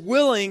less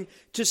willing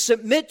to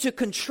submit to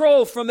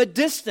control from a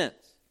distance.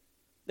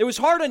 It was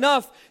hard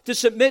enough to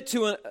submit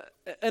to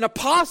an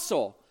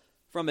apostle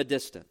from a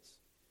distance,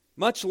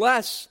 much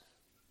less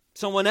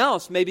someone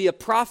else, maybe a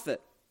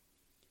prophet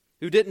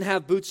who didn't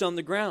have boots on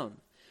the ground.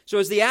 So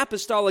as the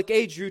apostolic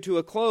age drew to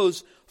a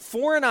close,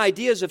 foreign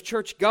ideas of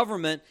church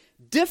government,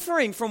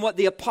 differing from what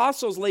the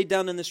apostles laid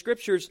down in the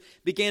scriptures,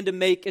 began to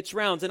make its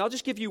rounds. And I'll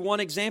just give you one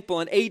example.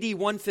 In AD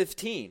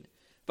 115,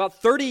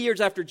 about 30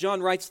 years after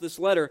John writes this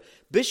letter,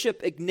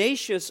 Bishop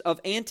Ignatius of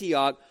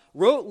Antioch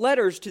wrote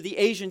letters to the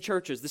Asian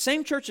churches, the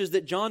same churches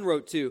that John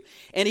wrote to,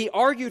 and he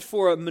argued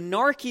for a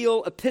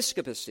monarchical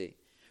episcopacy,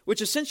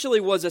 which essentially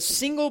was a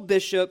single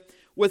bishop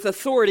with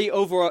authority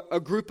over a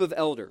group of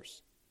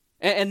elders.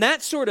 And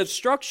that sort of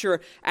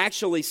structure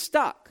actually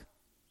stuck.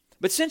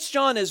 But since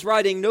John is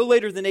writing no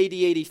later than AD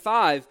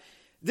 85,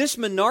 this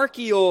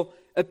monarchical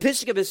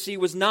episcopacy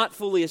was not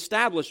fully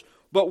established.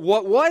 But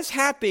what was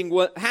happening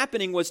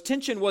was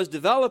tension was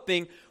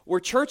developing where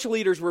church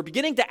leaders were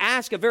beginning to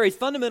ask a very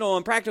fundamental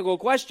and practical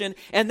question,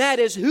 and that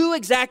is, who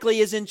exactly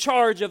is in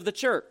charge of the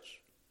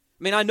church?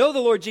 I mean, I know the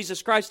Lord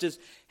Jesus Christ is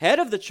head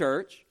of the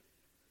church,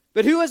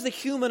 but who has the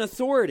human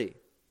authority?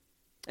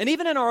 And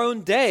even in our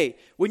own day,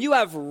 when you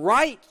have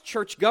right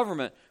church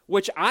government,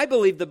 which I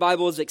believe the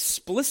Bible is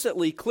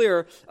explicitly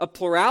clear, a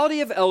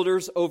plurality of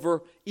elders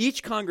over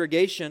each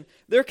congregation,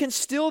 there can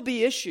still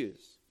be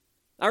issues.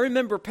 I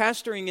remember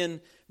pastoring in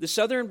the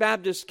Southern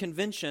Baptist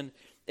Convention,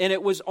 and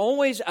it was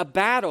always a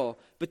battle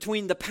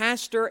between the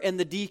pastor and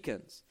the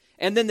deacons.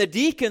 And then the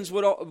deacons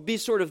would be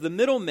sort of the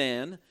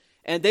middleman,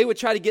 and they would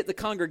try to get the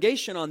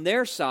congregation on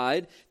their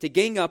side to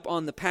gang up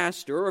on the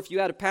pastor. Or if you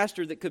had a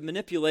pastor that could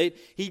manipulate,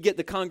 he'd get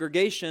the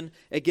congregation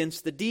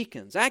against the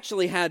deacons. I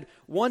actually had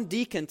one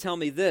deacon tell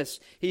me this.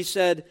 He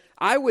said,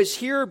 I was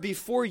here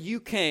before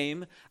you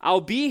came. I'll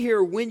be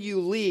here when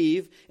you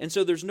leave. And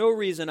so there's no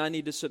reason I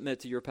need to submit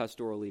to your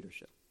pastoral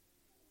leadership.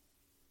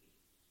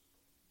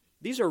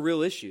 These are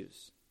real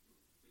issues.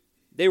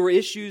 They were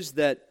issues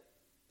that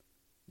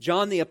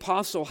John the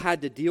Apostle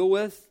had to deal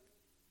with.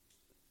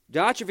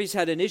 Diotrephes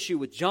had an issue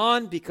with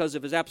John because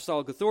of his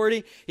apostolic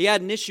authority. He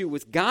had an issue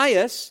with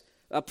Gaius,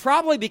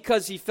 probably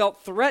because he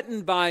felt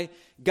threatened by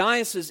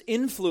Gaius's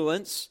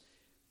influence.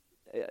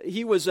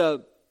 He was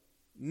a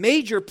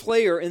major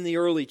player in the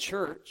early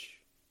church.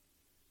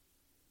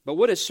 But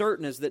what is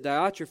certain is that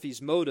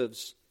Diotrephes'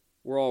 motives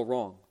were all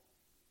wrong.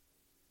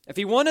 If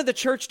he wanted the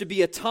church to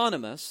be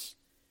autonomous,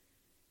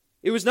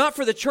 it was not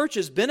for the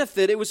church's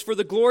benefit, it was for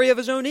the glory of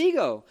his own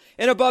ego.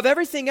 And above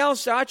everything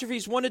else,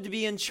 Diotrephes wanted to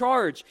be in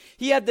charge.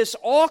 He had this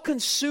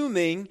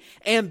all-consuming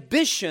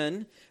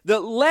ambition that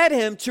led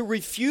him to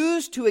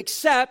refuse to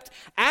accept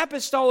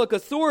apostolic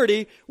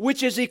authority,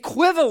 which is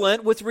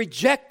equivalent with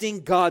rejecting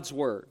God's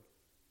word.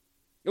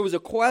 It was a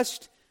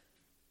quest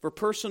for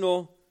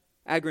personal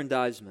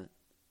aggrandizement.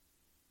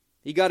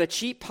 He got a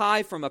cheap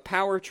pie from a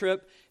power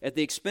trip at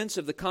the expense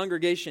of the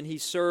congregation he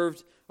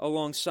served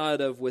alongside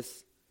of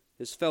with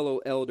his fellow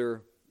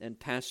elder and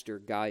pastor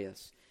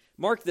Gaius.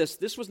 Mark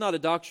this was not a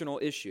doctrinal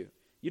issue.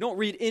 You don't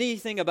read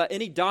anything about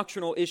any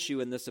doctrinal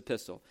issue in this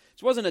epistle.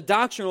 This wasn't a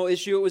doctrinal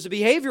issue, it was a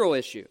behavioral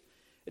issue.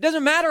 It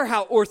doesn't matter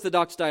how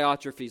orthodox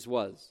Diotrephes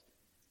was.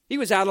 He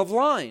was out of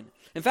line.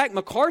 In fact,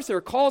 MacArthur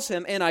calls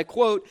him, and I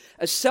quote,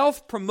 a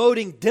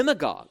self-promoting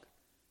demagogue.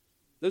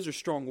 Those are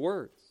strong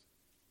words.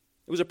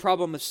 It was a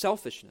problem of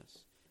selfishness.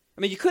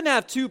 I mean, you couldn't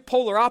have two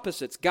polar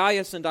opposites,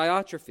 Gaius and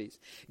Diotrephes.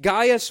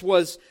 Gaius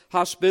was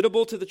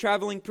hospitable to the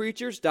traveling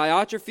preachers.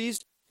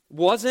 Diotrephes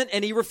wasn't,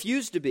 and he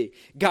refused to be.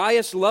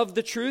 Gaius loved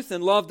the truth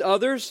and loved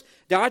others.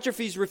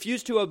 Diotrephes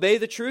refused to obey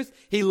the truth.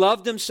 He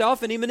loved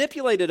himself and he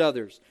manipulated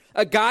others.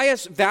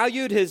 Gaius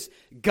valued his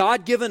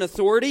God-given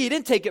authority. He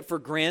didn't take it for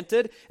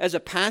granted as a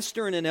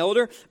pastor and an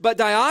elder. But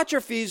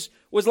Diotrephes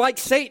was like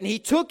Satan. He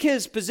took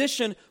his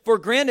position for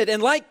granted.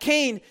 And like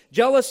Cain,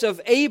 jealous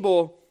of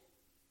Abel,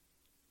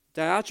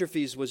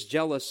 Diotrephes was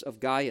jealous of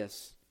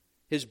Gaius,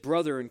 his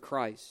brother in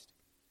Christ.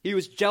 He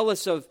was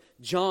jealous of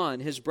John,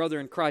 his brother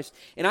in Christ.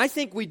 And I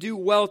think we do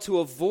well to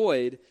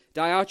avoid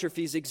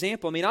Diotrephes'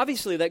 example. I mean,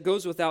 obviously that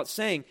goes without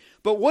saying.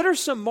 But what are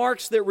some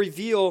marks that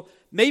reveal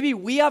maybe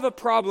we have a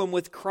problem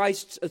with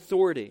Christ's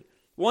authority?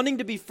 Wanting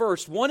to be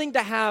first, wanting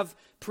to have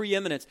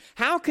preeminence.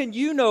 How can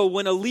you know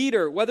when a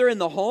leader, whether in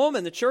the home,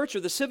 in the church, or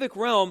the civic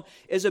realm,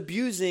 is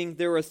abusing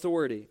their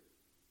authority?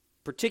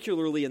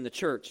 Particularly in the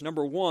church.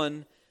 Number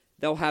one,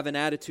 they'll have an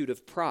attitude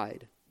of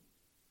pride.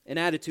 An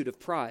attitude of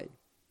pride.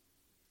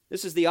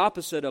 This is the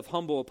opposite of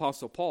humble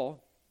Apostle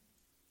Paul.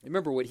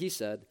 Remember what he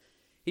said.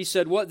 He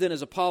said, "What then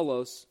is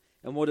Apollos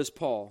and what is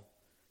Paul?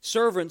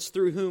 Servants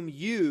through whom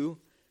you,"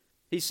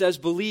 he says,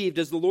 "believed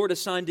as the Lord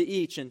assigned to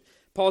each." And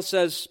Paul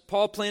says,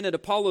 Paul planted,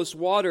 Apollos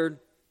watered,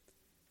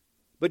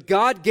 but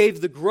God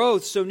gave the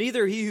growth. So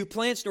neither he who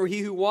plants nor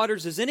he who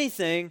waters is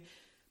anything,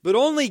 but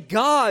only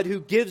God who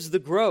gives the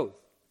growth.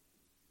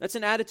 That's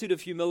an attitude of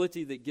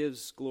humility that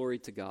gives glory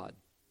to God.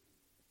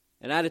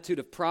 An attitude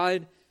of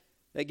pride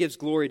that gives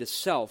glory to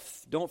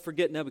self. Don't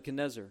forget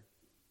Nebuchadnezzar,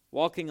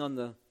 walking on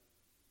the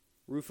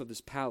roof of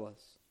his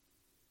palace.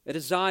 A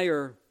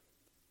desire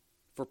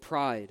for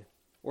pride,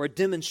 or a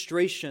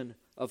demonstration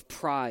of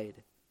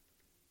pride,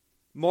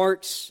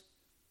 marks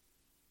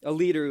a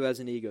leader who has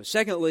an ego.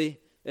 Secondly,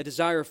 a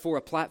desire for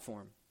a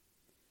platform.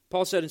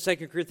 Paul said in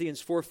 2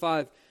 Corinthians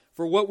 4:5,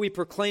 "For what we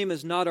proclaim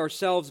is not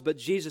ourselves, but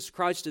Jesus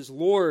Christ is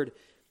Lord,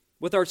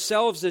 with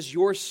ourselves as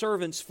your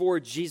servants for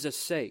Jesus'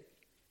 sake."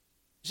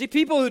 See,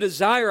 people who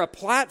desire a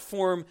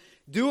platform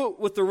do it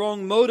with the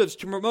wrong motives,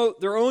 to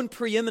promote their own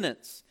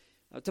preeminence,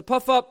 to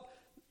puff up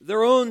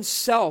their own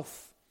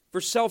self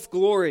for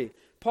self-glory.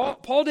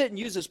 Paul didn't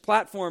use his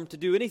platform to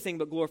do anything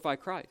but glorify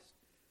Christ.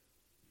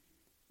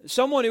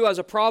 Someone who has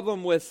a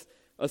problem with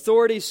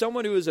authority,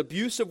 someone who is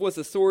abusive with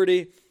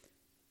authority,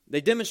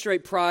 they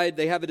demonstrate pride,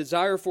 they have a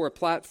desire for a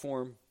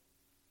platform,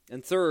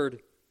 and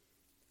third,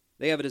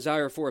 they have a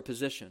desire for a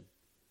position.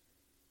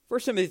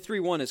 1 Timothy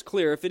 3:1 is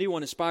clear. If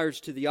anyone aspires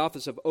to the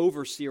office of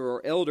overseer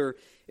or elder,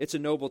 it's a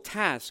noble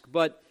task.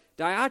 But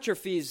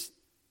Diotrephes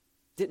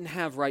didn't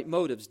have right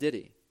motives, did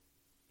he?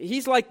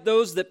 He's like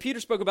those that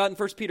Peter spoke about in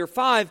 1 Peter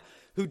 5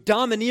 who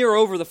domineer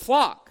over the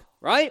flock,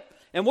 right?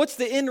 And what's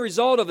the end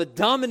result of a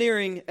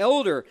domineering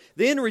elder?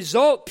 The end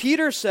result,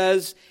 Peter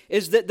says,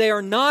 is that they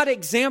are not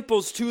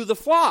examples to the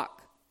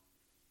flock.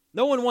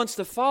 No one wants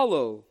to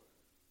follow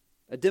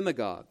a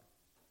demagogue.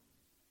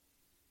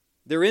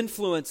 Their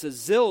influence is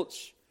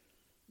zilch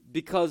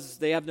because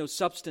they have no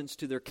substance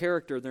to their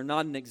character. They're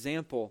not an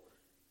example,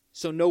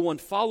 so no one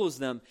follows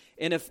them.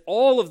 And if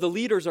all of the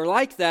leaders are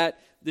like that,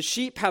 the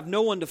sheep have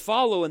no one to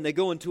follow and they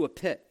go into a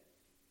pit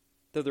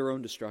to their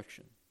own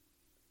destruction.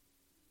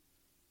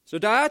 So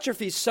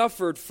Diotrephes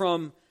suffered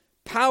from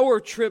power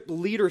trip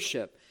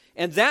leadership,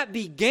 and that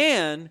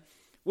began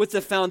with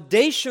the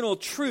foundational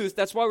truth.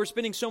 That's why we're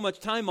spending so much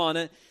time on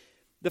it.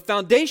 The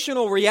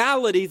foundational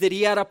reality that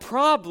he had a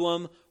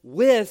problem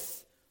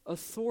with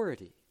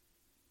authority.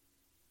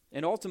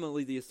 And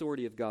ultimately the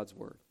authority of God's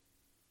Word.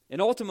 And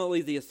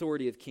ultimately the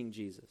authority of King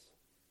Jesus.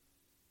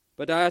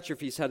 But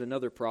Diotrephes had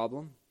another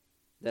problem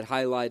that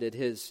highlighted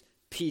his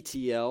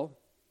PTL,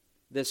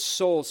 this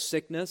soul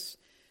sickness.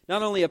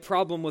 Not only a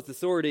problem with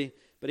authority,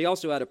 but he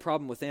also had a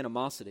problem with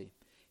animosity.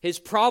 His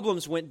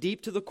problems went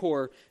deep to the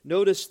core.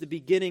 Notice the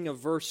beginning of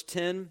verse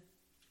 10.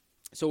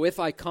 "So if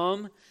I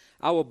come,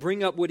 I will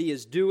bring up what he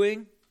is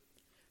doing,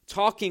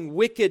 talking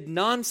wicked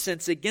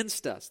nonsense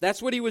against us."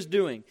 That's what he was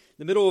doing.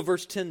 The middle of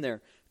verse 10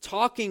 there.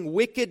 Talking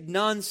wicked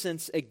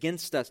nonsense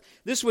against us.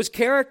 This was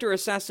character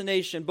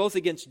assassination both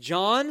against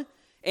John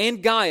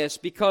and Gaius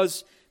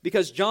because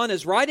John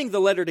is writing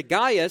the letter to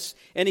Gaius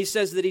and he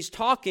says that he's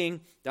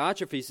talking,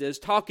 Diotrephes is,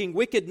 talking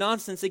wicked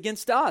nonsense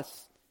against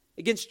us,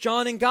 against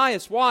John and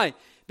Gaius. Why?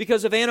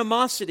 Because of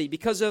animosity,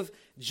 because of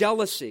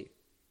jealousy.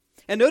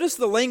 And notice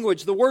the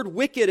language. The word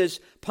wicked is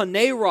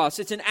paneros.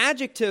 It's an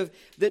adjective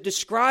that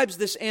describes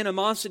this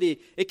animosity.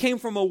 It came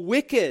from a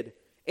wicked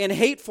and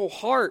hateful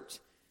heart.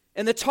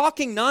 And the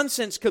talking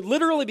nonsense could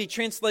literally be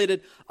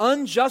translated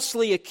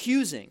unjustly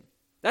accusing.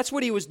 That's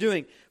what he was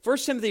doing.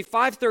 1 Timothy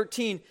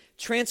 5:13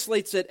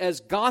 translates it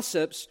as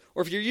gossips,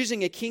 or if you're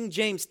using a King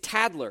James,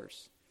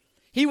 tattlers.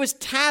 He was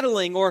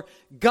tattling or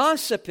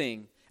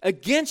gossiping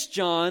against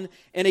John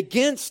and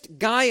against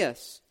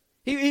Gaius.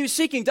 He was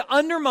seeking to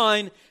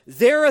undermine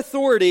their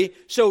authority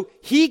so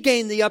he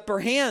gained the upper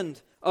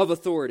hand of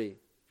authority.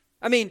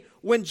 I mean,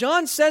 when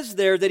John says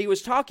there that he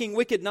was talking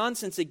wicked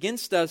nonsense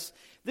against us,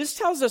 this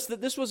tells us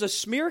that this was a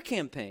smear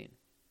campaign.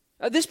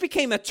 This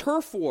became a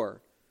turf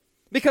war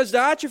because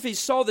Diotrephes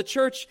saw the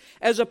church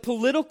as a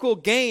political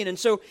gain, and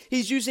so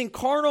he's using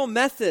carnal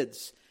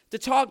methods to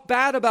talk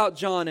bad about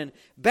John and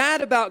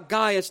bad about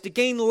Gaius, to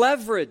gain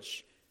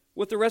leverage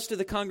with the rest of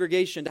the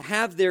congregation, to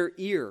have their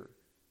ear.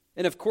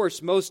 And of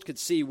course, most could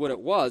see what it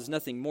was,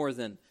 nothing more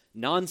than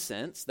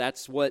nonsense.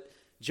 That's what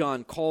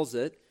John calls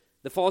it.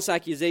 The false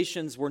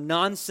accusations were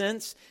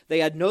nonsense. They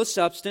had no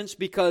substance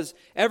because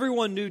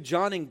everyone knew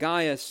John and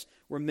Gaius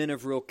were men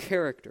of real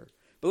character.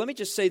 But let me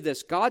just say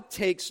this. God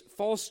takes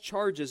false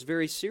charges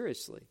very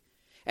seriously.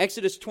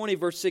 Exodus 20,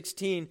 verse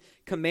 16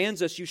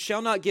 commands us, "You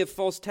shall not give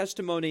false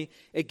testimony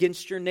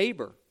against your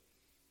neighbor."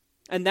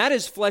 And that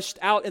is fleshed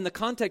out in the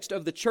context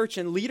of the church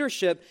and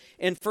leadership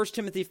in 1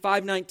 Timothy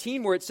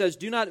 5:19, where it says,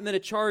 "Do not admit a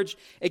charge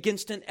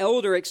against an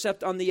elder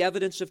except on the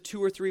evidence of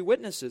 2 or 3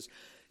 witnesses."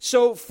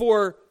 So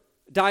for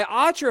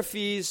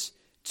Diotrephes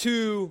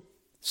to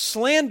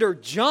slander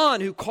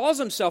John, who calls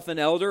himself an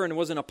elder and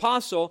was an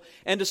apostle,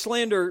 and to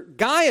slander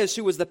Gaius,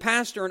 who was the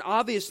pastor and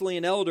obviously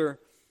an elder,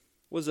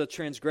 was a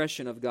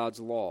transgression of God's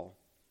law.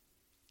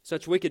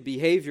 Such wicked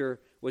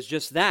behavior was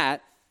just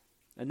that,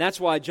 and that's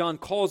why John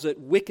calls it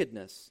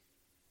wickedness.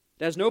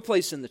 It has no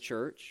place in the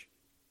church.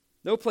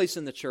 No place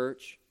in the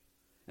church.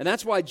 And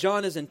that's why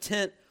John is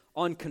intent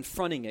on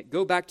confronting it.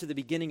 Go back to the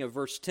beginning of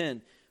verse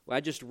 10. Well, I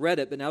just read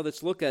it, but now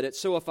let's look at it.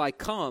 "So if I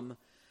come,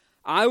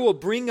 I will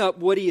bring up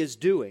what he is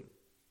doing."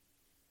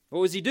 What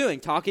was he doing?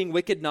 Talking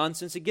wicked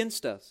nonsense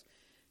against us.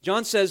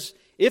 John says,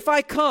 if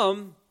I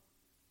come,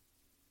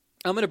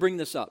 I'm going to bring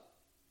this up.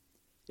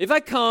 If I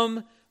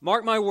come,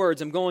 mark my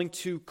words, I'm going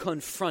to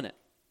confront it.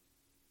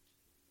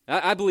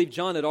 I believe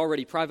John had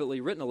already privately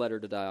written a letter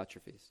to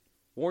Diotrephes,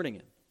 warning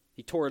him.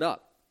 He tore it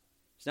up.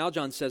 So now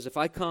John says, if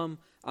I come,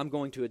 I'm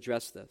going to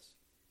address this.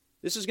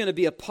 This is going to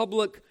be a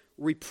public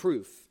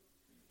reproof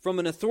from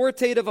an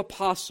authoritative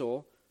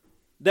apostle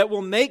that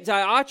will make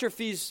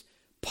Diotrephes'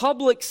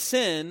 public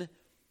sin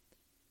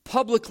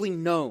publicly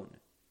known.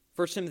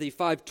 1 Timothy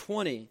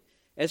 5:20,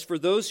 "As for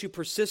those who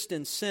persist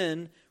in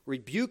sin,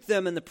 rebuke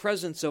them in the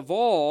presence of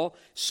all,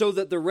 so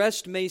that the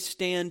rest may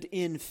stand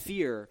in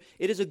fear."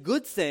 It is a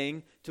good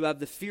thing to have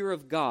the fear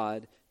of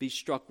God be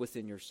struck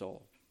within your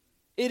soul.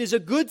 It is a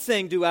good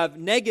thing to have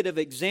negative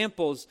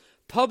examples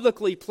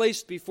publicly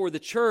placed before the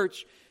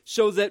church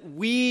so that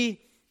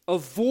we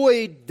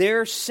avoid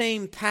their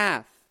same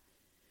path.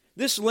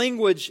 This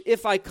language,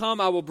 "if I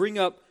come, I will bring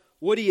up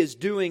what he is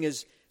doing,"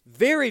 is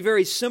very,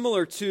 very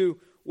similar to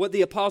what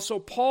the Apostle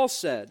Paul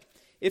said.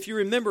 If you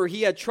remember,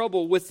 he had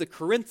trouble with the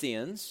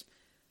Corinthians.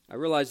 I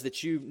realize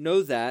that you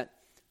know that.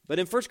 But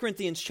in 1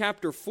 Corinthians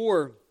chapter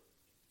 4,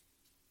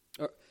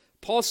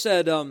 Paul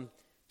said,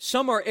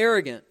 "Some are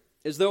arrogant,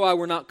 as though I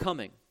were not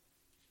coming.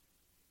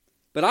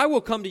 But I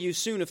will come to you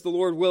soon if the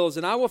Lord wills,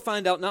 and I will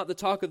find out not the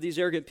talk of these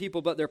arrogant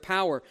people, but their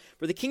power.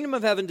 For the kingdom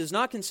of heaven does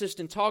not consist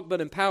in talk, but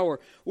in power.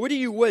 What do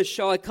you wish?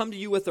 Shall I come to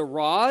you with a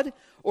rod,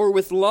 or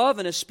with love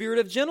and a spirit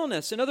of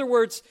gentleness?" In other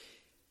words,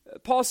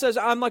 Paul says,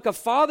 I'm like a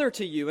father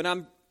to you, and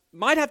I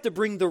might have to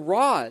bring the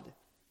rod.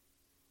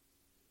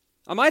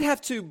 I might have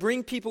to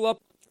bring people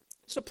up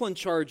discipline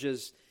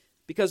charges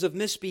because of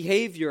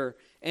misbehavior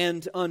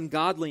and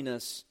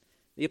ungodliness.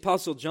 The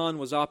Apostle John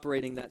was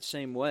operating that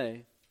same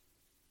way.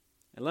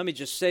 And let me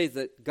just say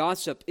that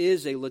gossip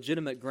is a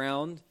legitimate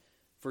ground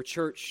for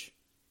church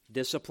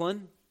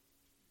discipline,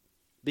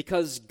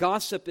 because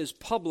gossip is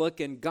public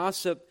and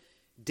gossip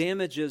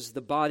damages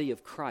the body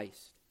of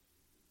Christ.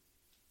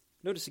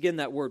 Notice again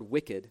that word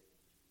wicked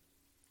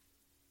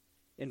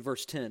in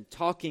verse 10,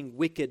 talking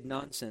wicked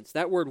nonsense.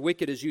 That word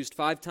wicked is used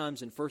 5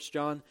 times in 1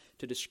 John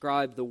to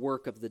describe the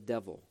work of the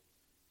devil.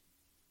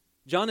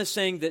 John is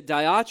saying that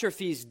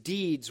Diotrephes'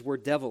 deeds were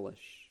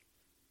devilish.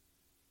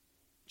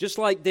 Just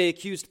like they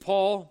accused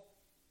Paul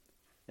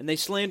and they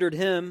slandered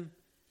him,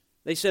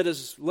 they said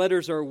his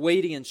letters are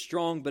weighty and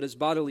strong, but his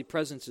bodily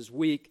presence is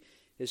weak,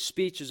 his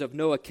speech is of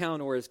no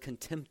account or is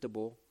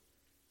contemptible.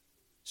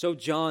 So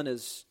John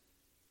is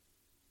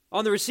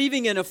on the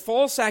receiving end of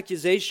false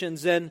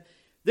accusations, and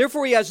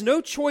therefore he has no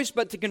choice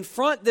but to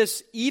confront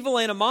this evil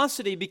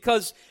animosity,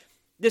 because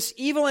this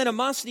evil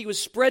animosity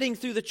was spreading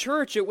through the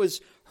church. It was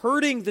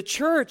hurting the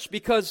church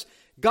because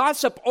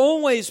gossip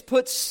always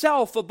puts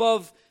self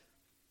above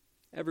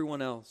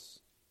everyone else.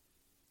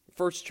 The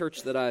first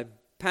church that I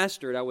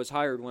pastored, I was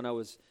hired when I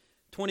was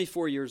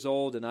 24 years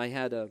old, and I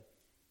had a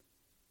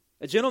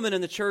gentleman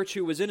in the church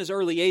who was in his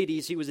early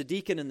 80s. He was a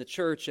deacon in the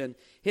church, and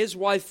his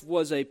wife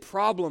was a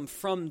problem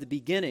from the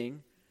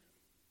beginning.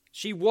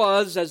 She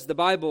was, as the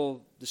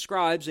Bible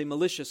describes, a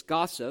malicious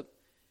gossip,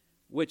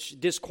 which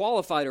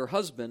disqualified her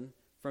husband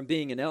from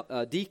being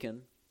a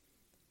deacon.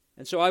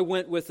 And so I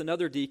went with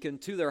another deacon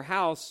to their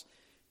house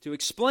to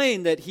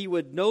explain that he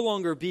would no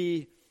longer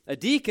be a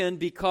deacon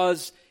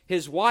because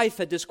his wife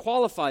had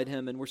disqualified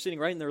him. And we're sitting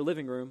right in their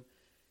living room,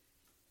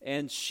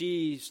 and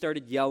she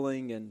started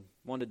yelling and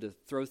wanted to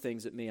throw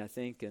things at me, I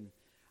think. And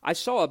I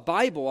saw a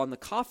Bible on the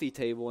coffee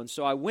table, and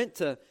so I went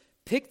to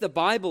pick the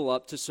Bible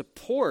up to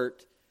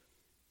support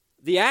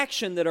the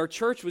action that our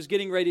church was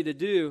getting ready to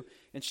do,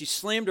 and she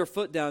slammed her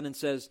foot down and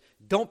says,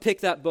 "Don't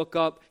pick that book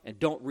up and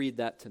don't read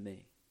that to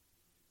me."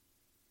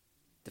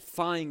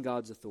 Defying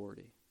God's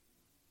authority.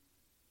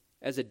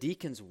 as a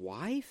deacon's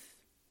wife?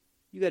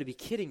 You got to be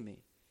kidding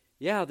me.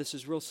 Yeah, this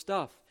is real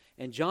stuff.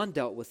 And John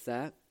dealt with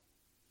that.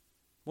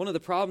 One of the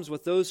problems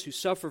with those who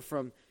suffer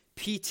from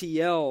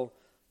PTL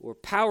or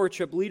power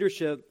trip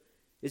leadership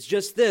is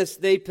just this: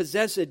 they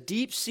possess a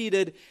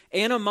deep-seated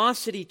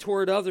animosity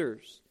toward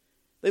others.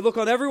 They look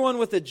on everyone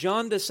with a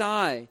jaundiced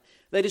eye.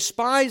 They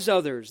despise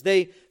others.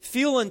 They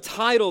feel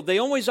entitled. They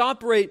always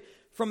operate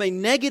from a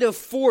negative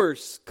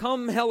force,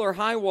 come hell or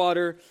high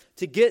water,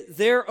 to get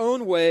their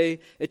own way,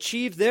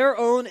 achieve their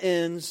own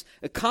ends,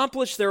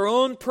 accomplish their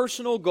own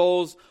personal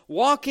goals,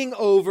 walking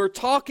over,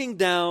 talking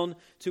down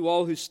to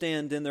all who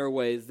stand in their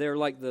way. They're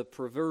like the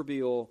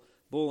proverbial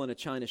bull in a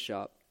china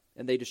shop,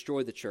 and they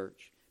destroy the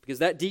church. Because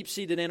that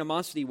deep-seated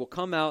animosity will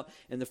come out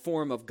in the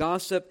form of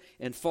gossip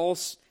and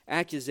false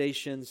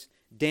accusations,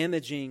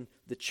 damaging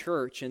the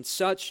church. And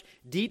such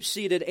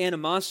deep-seated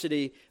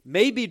animosity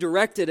may be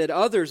directed at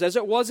others, as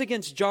it was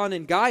against John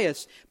and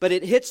Gaius, but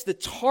it hits the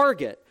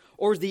target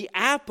or the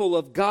apple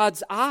of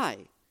God's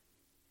eye.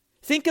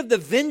 Think of the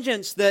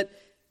vengeance that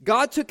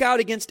God took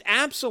out against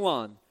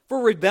Absalom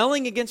for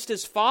rebelling against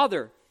his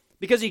father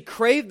because he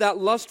craved that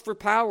lust for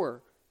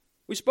power.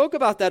 We spoke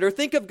about that. Or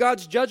think of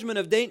God's judgment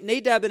of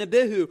Nadab and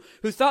Abihu,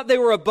 who thought they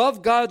were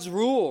above God's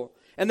rule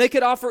and they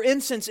could offer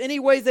incense any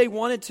way they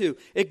wanted to,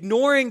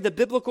 ignoring the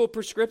biblical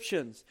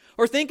prescriptions.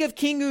 Or think of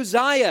King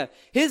Uzziah.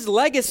 His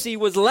legacy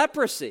was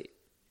leprosy.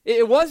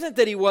 It wasn't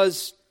that he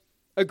was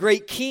a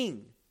great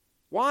king.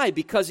 Why?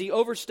 Because he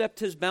overstepped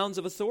his bounds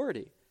of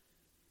authority.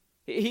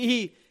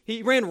 He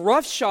ran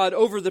roughshod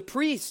over the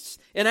priests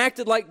and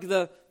acted like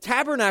the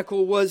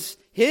tabernacle was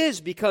his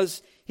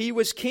because he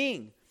was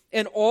king.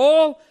 And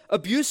all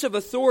abusive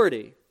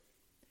authority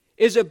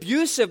is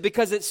abusive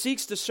because it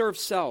seeks to serve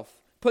self.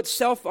 Put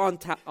self on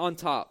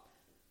top,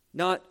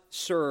 not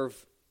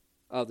serve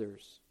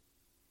others.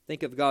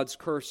 Think of God's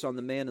curse on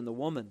the man and the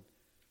woman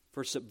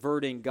for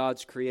subverting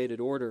God's created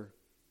order.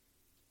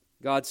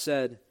 God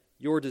said,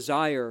 "Your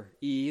desire,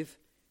 Eve,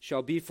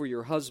 shall be for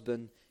your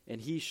husband, and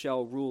he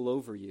shall rule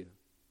over you."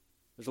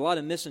 There's a lot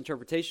of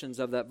misinterpretations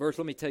of that verse.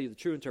 Let me tell you the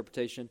true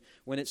interpretation.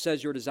 When it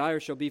says your desire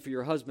shall be for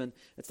your husband,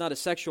 it's not a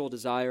sexual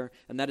desire,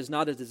 and that is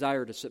not a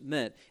desire to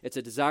submit. It's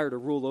a desire to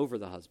rule over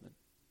the husband.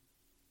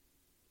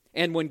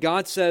 And when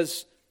God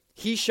says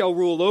he shall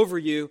rule over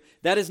you,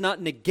 that is not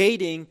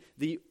negating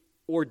the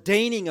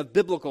ordaining of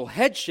biblical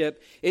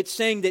headship. It's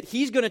saying that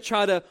he's going to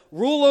try to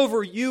rule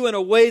over you in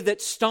a way that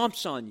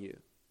stomps on you.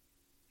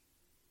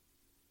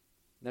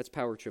 That's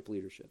power trip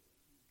leadership.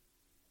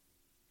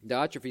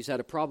 Diotrephes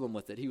had a problem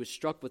with it. He was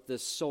struck with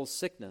this soul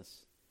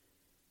sickness.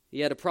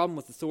 He had a problem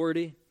with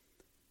authority.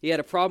 He had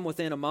a problem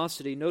with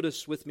animosity.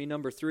 Notice with me,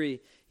 number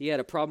 3, he had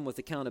a problem with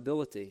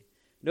accountability.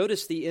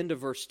 Notice the end of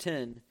verse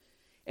 10.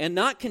 And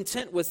not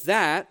content with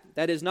that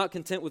is not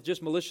content with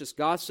just malicious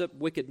gossip,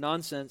 wicked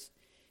nonsense,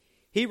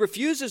 he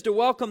refuses to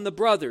welcome the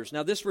brothers.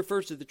 Now this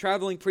refers to the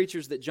traveling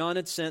preachers that John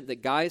had sent,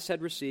 that Gaius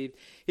had received.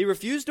 He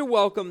refused to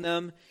welcome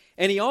them,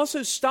 and he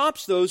also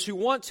stops those who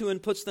want to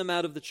and puts them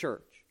out of the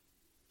church.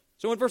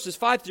 So in verses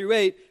 5 through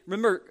 8,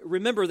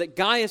 remember that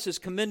Gaius is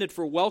commended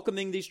for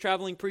welcoming these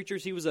traveling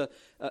preachers. He was a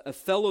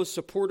fellow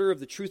supporter of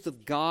the truth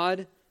of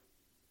God.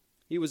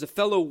 He was a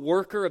fellow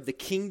worker of the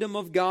kingdom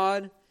of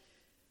God.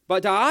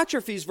 But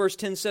Diotrephes, verse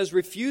 10 says,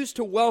 refused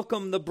to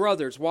welcome the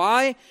brothers.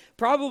 Why?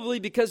 Probably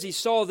because he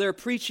saw their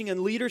preaching and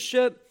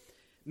leadership.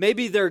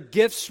 Maybe their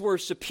gifts were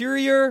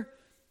superior.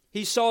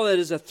 He saw that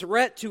as a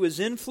threat to his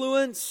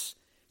influence.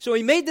 So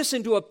he made this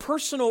into a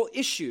personal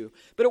issue.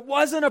 But it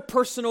wasn't a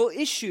personal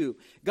issue.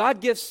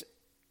 God gifts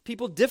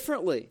people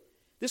differently.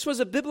 This was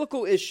a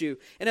biblical issue.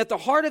 And at the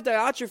heart of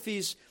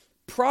Diotrephes'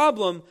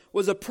 problem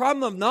was a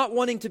problem of not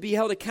wanting to be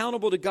held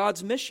accountable to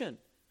God's mission.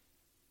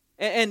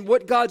 And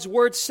what God's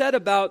word said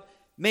about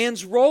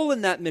man's role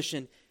in that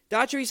mission.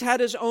 Diotrephes had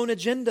his own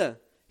agenda.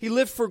 He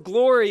lived for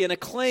glory and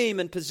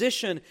acclaim and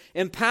position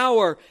and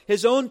power,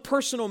 his own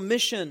personal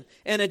mission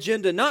and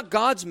agenda, not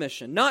God's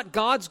mission, not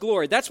God's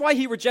glory. That's why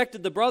he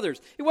rejected the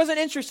brothers. He wasn't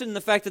interested in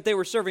the fact that they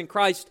were serving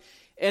Christ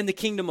and the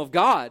kingdom of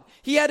God.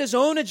 He had his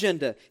own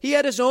agenda. He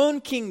had his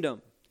own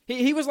kingdom.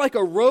 He was like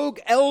a rogue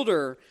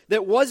elder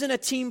that wasn't a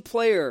team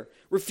player,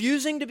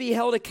 refusing to be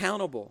held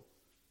accountable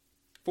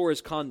for his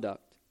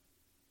conduct.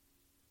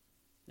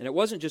 And it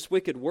wasn't just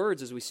wicked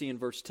words, as we see in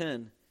verse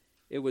 10.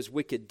 It was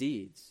wicked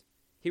deeds.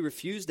 He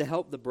refused to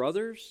help the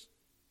brothers,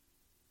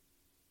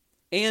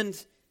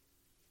 and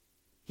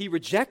he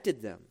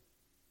rejected them.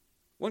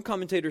 One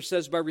commentator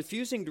says, by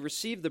refusing to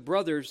receive the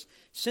brothers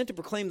sent to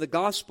proclaim the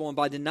gospel, and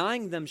by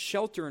denying them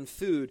shelter and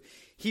food,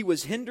 he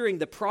was hindering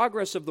the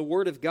progress of the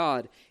word of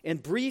God. In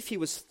brief, he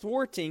was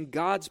thwarting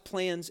God's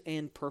plans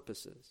and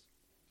purposes.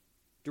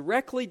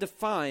 Directly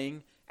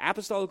defying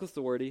apostolic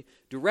authority,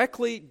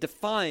 directly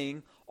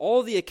defying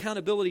all the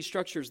accountability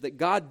structures that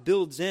God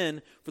builds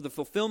in for the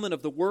fulfillment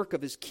of the work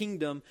of his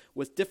kingdom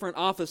with different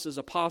offices,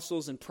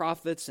 apostles and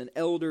prophets and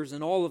elders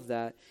and all of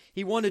that.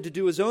 He wanted to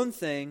do his own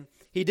thing.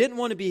 He didn't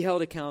want to be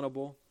held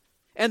accountable.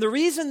 And the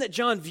reason that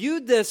John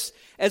viewed this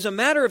as a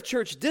matter of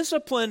church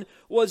discipline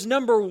was,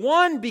 number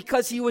one,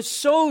 because he was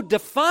so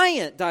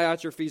defiant,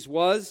 Diotrephes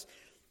was,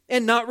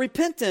 and not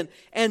repentant.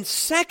 And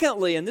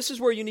secondly, and this is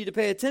where you need to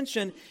pay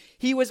attention,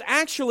 he was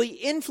actually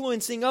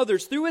influencing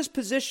others through his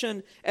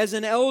position as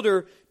an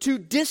elder to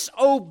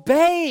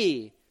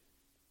disobey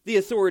the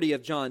authority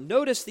of John.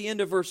 Notice the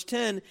end of verse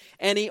 10,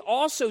 and he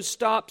also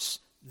stops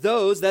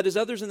those, that is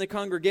others in the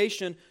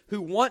congregation,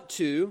 who want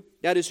to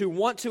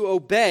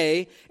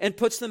obey, and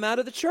puts them out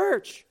of the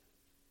church.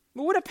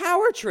 But what a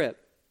power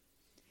trip.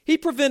 He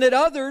prevented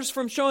others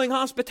from showing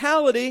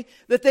hospitality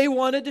that they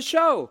wanted to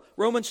show.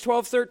 Romans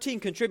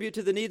 12:13, contribute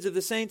to the needs of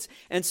the saints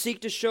and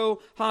seek to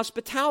show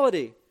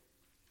hospitality.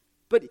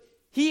 But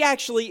he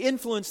actually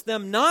influenced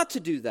them not to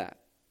do that.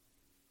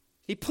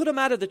 He put them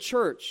out of the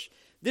church.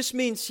 This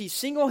means he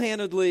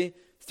single-handedly,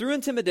 through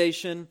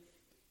intimidation,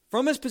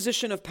 from his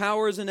position of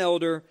power as an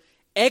elder,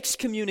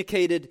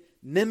 excommunicated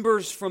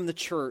members from the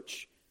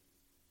church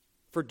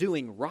for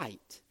doing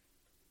right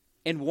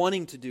and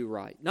wanting to do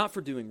right, not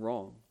for doing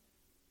wrong.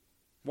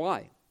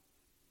 Why?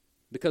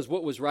 Because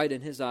what was right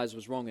in his eyes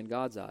was wrong in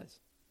God's eyes.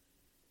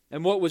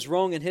 And what was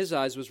wrong in his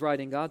eyes was right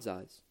in God's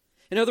eyes.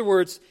 In other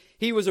words,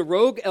 he was a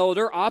rogue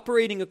elder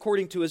operating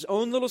according to his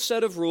own little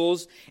set of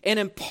rules and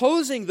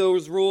imposing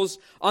those rules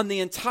on the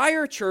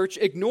entire church,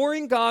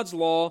 ignoring God's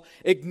law,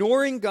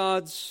 ignoring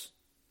God's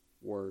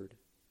word.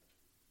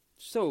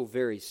 So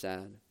very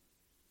sad.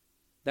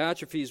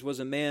 Diotrephes was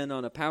a man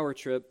on a power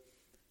trip.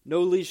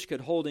 No leash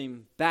could hold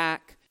him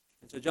back.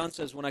 And so John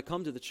says, when I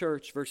come to the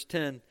church, verse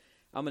 10,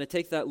 I'm going to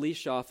take that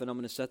leash off and I'm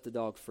going to set the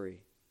dog free.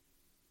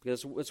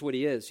 Because that's what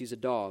he is. He's a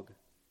dog.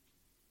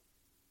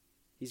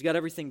 He's got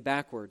everything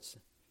backwards.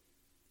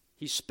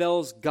 He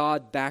spells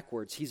God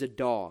backwards. He's a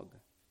dog.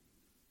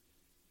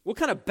 What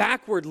kind of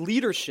backward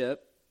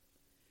leadership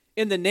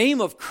in the name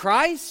of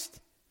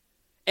Christ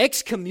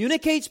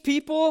excommunicates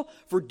people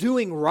for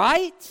doing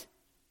right?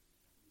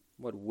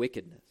 What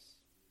wickedness.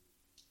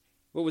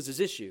 What was his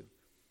issue?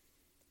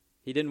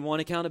 He didn't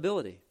want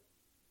accountability.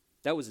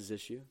 That was his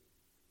issue.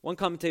 One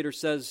commentator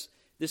says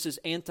this is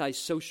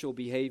antisocial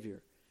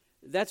behavior.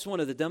 That's one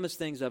of the dumbest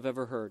things I've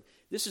ever heard.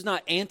 This is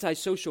not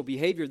antisocial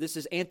behavior. This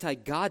is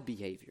anti-God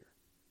behavior.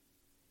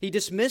 He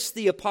dismissed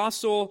the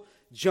apostle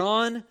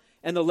John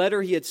and the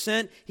letter he had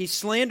sent. He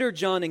slandered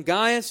John and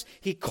Gaius.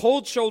 He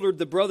cold-shouldered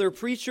the brother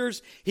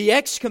preachers. He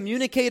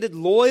excommunicated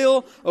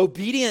loyal,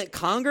 obedient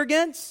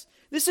congregants.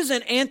 This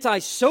isn't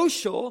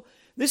antisocial.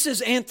 This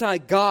is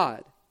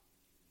anti-God.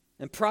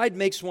 And pride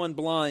makes one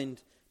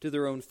blind to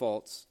their own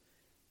faults.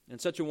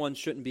 And such a one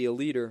shouldn't be a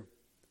leader,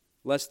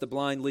 lest the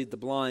blind lead the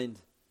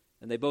blind,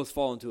 and they both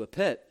fall into a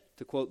pit,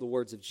 to quote the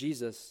words of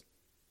Jesus.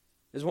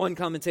 As one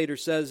commentator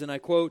says, and I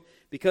quote,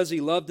 because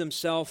he loved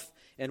himself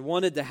and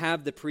wanted to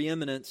have the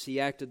preeminence, he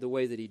acted the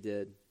way that he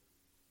did.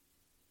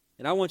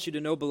 And I want you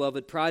to know,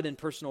 beloved, pride and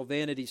personal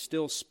vanity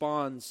still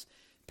spawns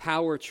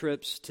power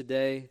trips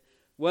today,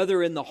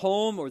 whether in the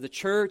home or the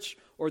church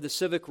or the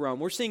civic realm.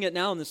 We're seeing it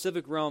now in the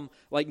civic realm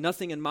like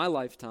nothing in my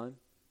lifetime.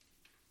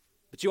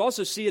 But you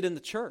also see it in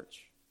the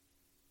church.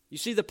 You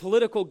see the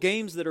political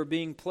games that are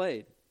being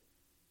played.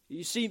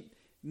 You see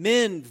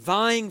men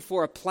vying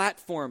for a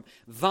platform,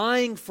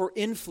 vying for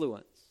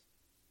influence.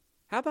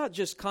 How about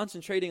just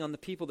concentrating on the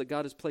people that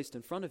God has placed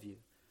in front of you?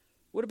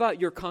 What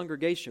about your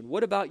congregation?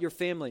 What about your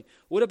family?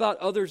 What about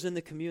others in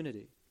the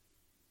community?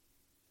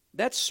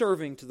 That's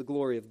serving to the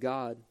glory of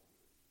God.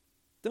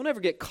 Don't ever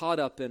get caught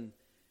up in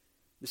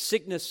the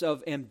sickness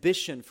of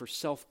ambition for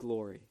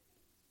self-glory.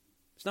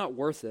 It's not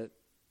worth it.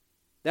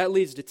 That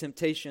leads to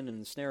temptation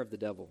and the snare of the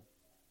devil.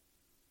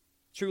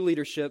 True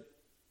leadership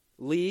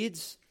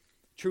leads.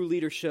 True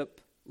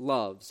leadership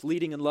loves.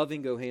 Leading and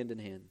loving go hand in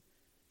hand.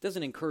 It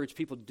doesn't encourage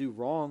people to do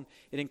wrong.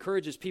 It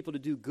encourages people to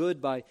do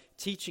good by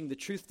teaching the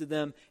truth to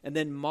them and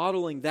then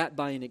modeling that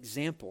by an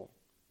example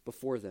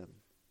before them.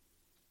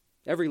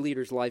 Every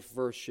leader's life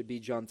verse should be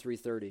John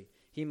 3:30.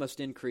 He must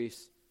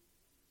increase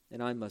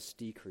and I must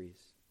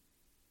decrease.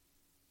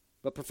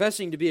 But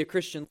professing to be a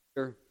Christian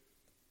leader,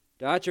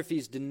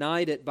 Diotrephes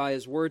denied it by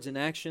his words and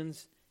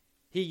actions.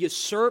 He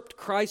usurped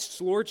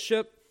Christ's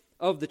lordship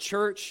of the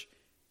church,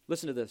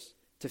 listen to this,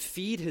 to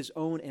feed his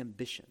own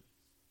ambition.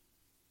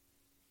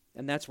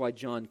 And that's why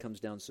John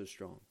comes down so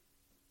strong.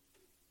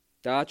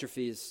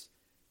 Diotrephes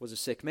was a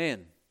sick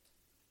man.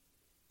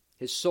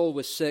 His soul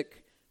was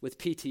sick with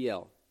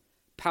PTL,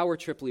 power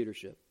trip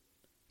leadership.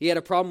 He had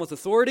a problem with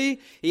authority.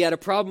 He had a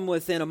problem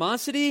with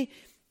animosity.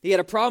 He had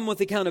a problem with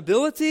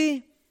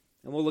accountability.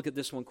 And we'll look at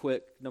this one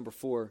quick, number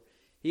 4.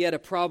 He had a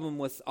problem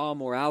with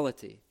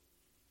amorality.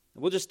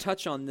 And we'll just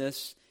touch on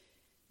this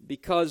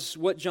because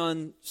what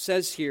John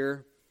says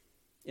here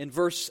in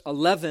verse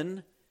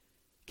 11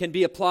 can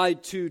be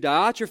applied to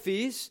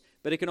Diotrephes,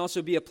 but it can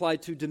also be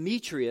applied to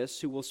Demetrius,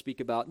 who we'll speak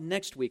about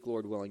next week,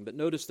 Lord willing. But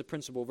notice the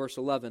principle, verse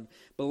 11.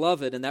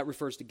 Beloved, and that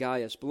refers to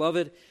Gaius.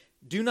 Beloved,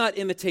 do not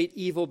imitate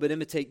evil, but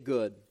imitate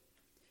good.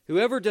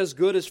 Whoever does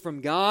good is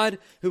from God.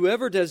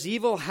 Whoever does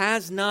evil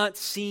has not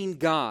seen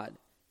God.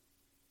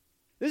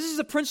 This is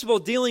a principle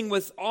dealing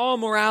with all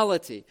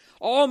morality.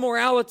 All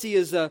morality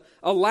is a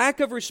lack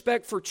of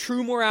respect for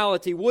true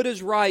morality, what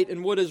is right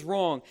and what is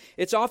wrong.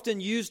 It's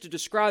often used to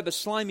describe a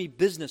slimy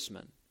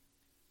businessman.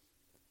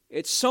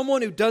 It's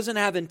someone who doesn't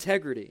have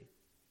integrity.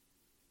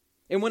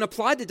 And when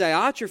applied to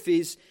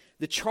Diotrephes,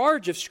 the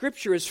charge of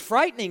Scripture is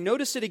frightening.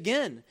 Notice it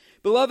again.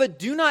 Beloved,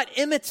 do not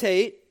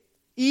imitate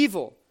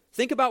evil.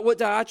 Think about what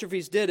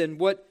Diotrephes did and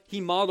what he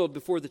modeled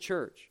before the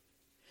church.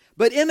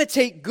 But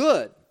imitate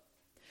good.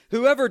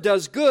 Whoever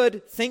does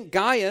good, think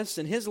Gaius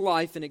in his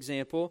life and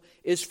example,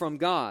 is from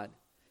God.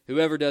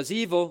 Whoever does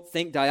evil,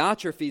 think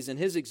Diotrephes in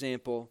his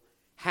example,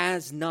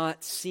 has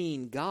not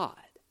seen God.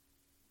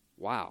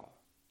 Wow.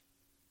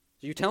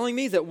 So you're telling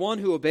me that one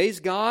who obeys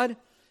God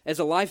as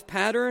a life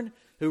pattern,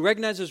 who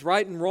recognizes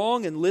right and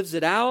wrong and lives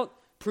it out,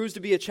 proves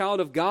to be a child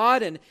of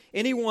God, and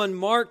anyone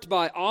marked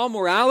by all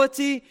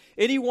morality,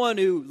 anyone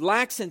who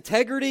lacks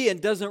integrity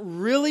and doesn't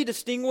really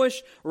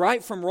distinguish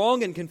right from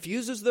wrong and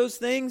confuses those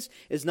things,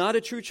 is not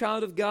a true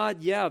child of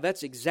God? Yeah,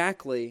 that's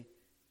exactly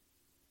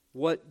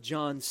what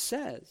John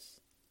says.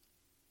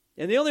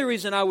 And the only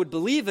reason I would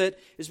believe it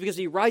is because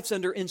he writes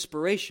under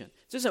inspiration.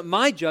 This isn't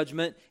my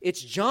judgment,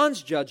 it's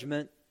John's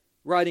judgment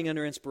writing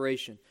under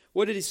inspiration.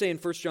 What did he say in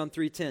 1 John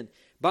 3:10?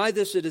 By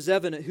this it is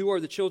evident who are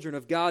the children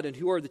of God and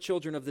who are the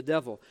children of the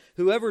devil.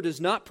 Whoever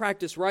does not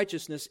practice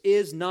righteousness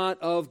is not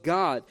of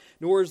God,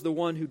 nor is the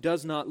one who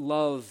does not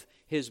love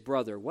his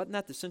brother. Wasn't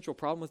that the central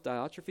problem with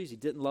Diotrephes? He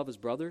didn't love his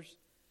brothers.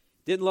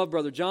 Didn't love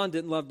Brother John,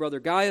 didn't love Brother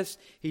Gaius.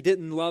 He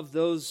didn't love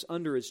those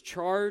under his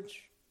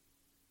charge.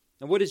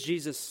 And what does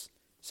Jesus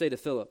say to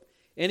Philip?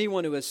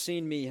 Anyone who has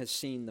seen me has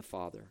seen the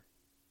Father.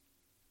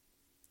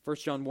 1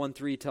 John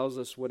 1:3 tells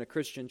us when a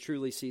Christian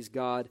truly sees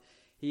God,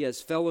 he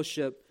has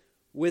fellowship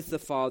with the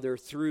Father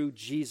through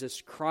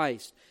Jesus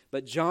Christ.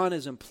 But John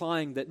is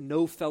implying that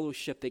no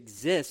fellowship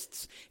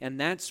exists, and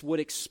that's what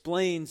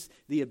explains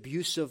the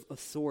abuse of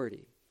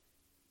authority.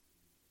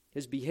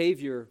 His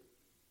behavior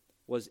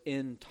was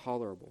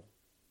intolerable.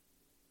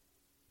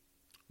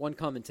 One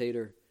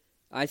commentator,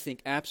 I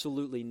think,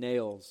 absolutely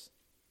nails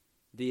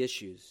the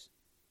issues.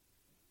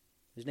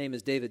 His name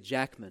is David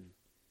Jackman.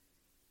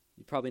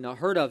 You've probably not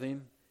heard of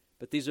him,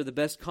 but these are the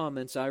best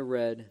comments I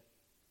read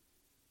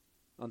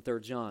on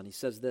 3 John. He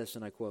says this,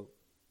 and I quote,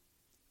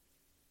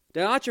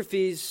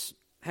 Diotrephes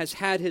has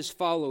had his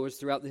followers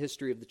throughout the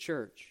history of the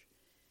church,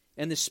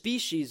 and the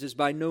species is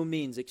by no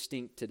means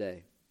extinct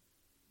today.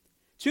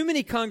 Too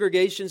many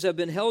congregations have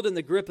been held in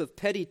the grip of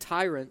petty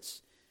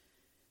tyrants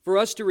for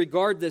us to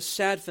regard this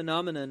sad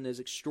phenomenon as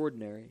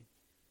extraordinary.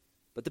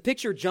 But the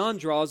picture John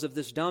draws of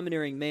this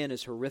domineering man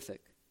is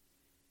horrific.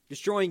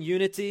 Destroying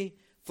unity,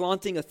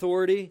 flaunting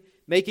authority,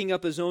 making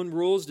up his own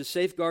rules to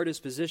safeguard his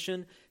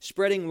position,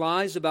 spreading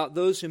lies about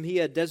those whom he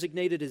had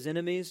designated his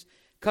enemies,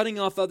 cutting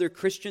off other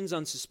Christians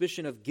on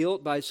suspicion of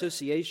guilt by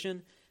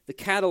association. The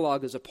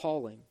catalog is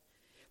appalling.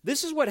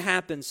 This is what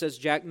happens, says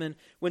Jackman,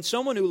 when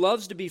someone who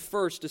loves to be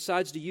first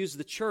decides to use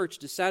the church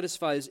to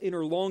satisfy his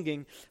inner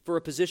longing for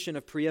a position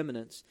of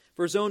preeminence,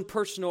 for his own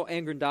personal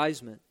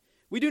aggrandizement.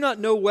 We do not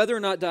know whether or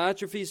not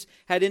Diotrephes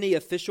had any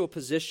official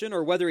position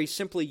or whether he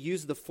simply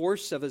used the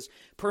force of his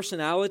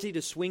personality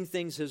to swing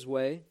things his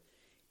way.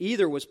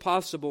 Either was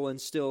possible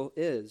and still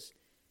is.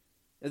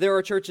 There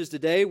are churches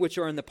today which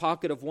are in the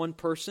pocket of one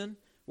person,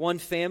 one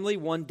family,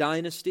 one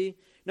dynasty.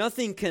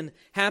 Nothing can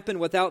happen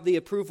without the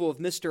approval of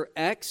Mr.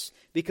 X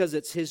because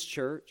it's his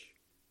church.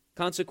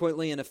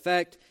 Consequently, in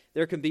effect,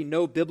 there can be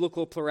no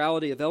biblical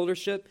plurality of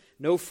eldership,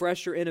 no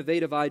fresh or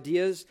innovative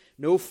ideas,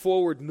 no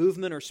forward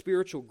movement or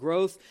spiritual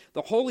growth.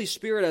 The Holy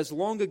Spirit has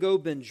long ago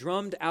been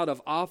drummed out of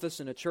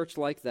office in a church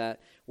like that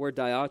where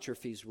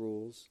Diotrephes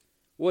rules.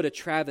 What a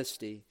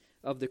travesty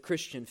of the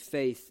Christian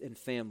faith and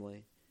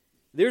family.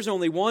 There's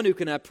only one who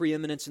can have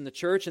preeminence in the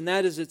church, and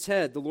that is its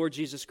head, the Lord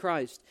Jesus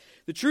Christ.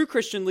 The true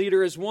Christian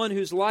leader is one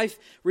whose life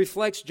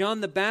reflects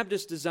John the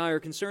Baptist's desire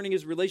concerning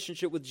his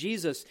relationship with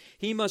Jesus.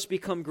 He must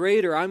become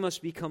greater, I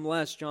must become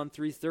less, John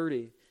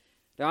 3:30.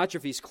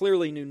 Diotrephes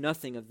clearly knew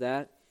nothing of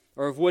that,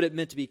 or of what it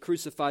meant to be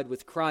crucified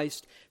with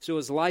Christ, so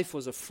his life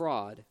was a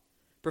fraud.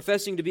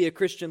 Professing to be a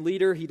Christian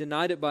leader, he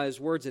denied it by his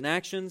words and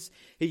actions.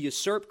 He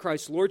usurped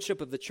Christ's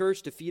lordship of the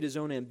church to feed his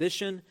own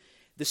ambition.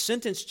 The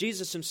sentence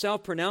Jesus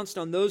himself pronounced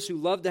on those who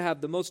loved to have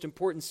the most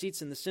important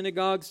seats in the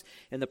synagogues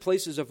and the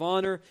places of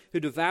honor, who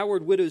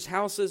devoured widows'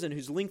 houses and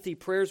whose lengthy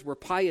prayers were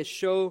pious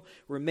show,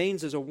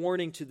 remains as a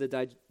warning to the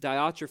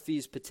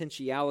Diotrephes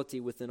potentiality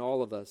within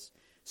all of us.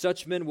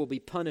 Such men will be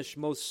punished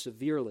most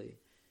severely.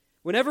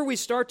 Whenever we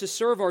start to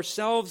serve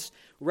ourselves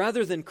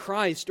rather than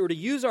Christ, or to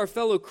use our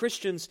fellow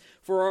Christians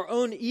for our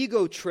own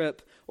ego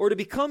trip, or to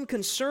become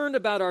concerned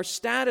about our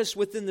status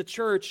within the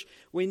church,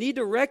 we need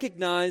to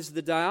recognize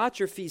the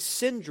Diotrephes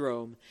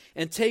syndrome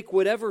and take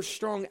whatever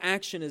strong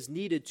action is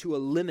needed to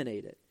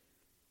eliminate it.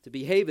 To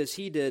behave as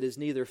he did is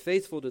neither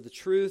faithful to the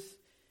truth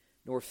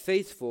nor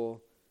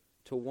faithful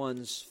to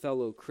one's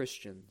fellow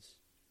Christians.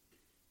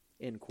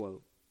 End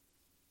quote.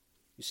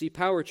 You see,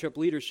 power trip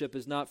leadership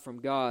is not from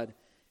God.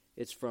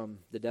 It's from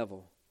the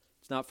devil.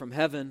 It's not from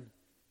heaven.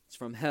 It's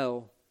from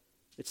hell.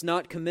 It's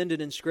not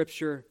commended in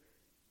Scripture,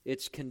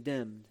 it's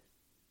condemned.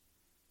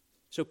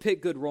 So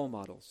pick good role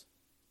models.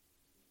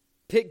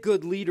 Pick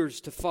good leaders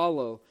to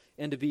follow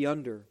and to be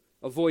under.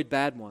 Avoid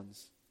bad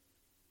ones.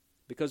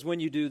 Because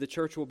when you do, the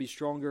church will be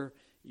stronger,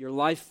 your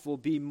life will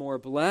be more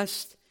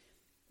blessed,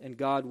 and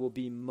God will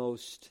be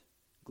most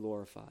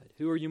glorified.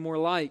 Who are you more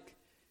like?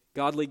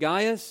 Godly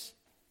Gaius?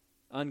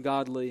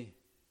 Ungodly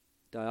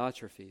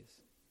Diotrephes?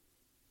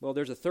 Well,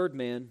 there's a third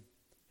man.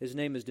 His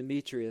name is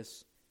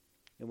Demetrius,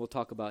 and we'll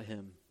talk about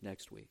him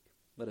next week.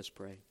 Let us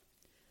pray.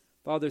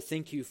 Father,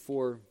 thank you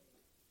for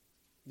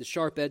the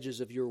sharp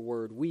edges of your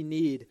word. We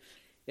need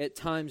at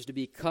times to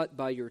be cut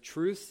by your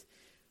truth,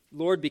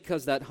 Lord,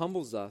 because that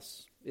humbles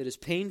us. It is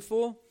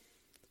painful,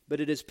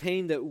 but it is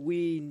pain that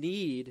we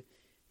need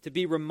to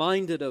be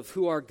reminded of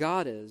who our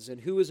God is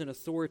and who is in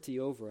authority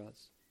over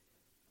us.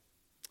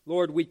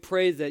 Lord, we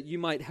pray that you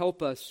might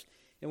help us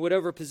in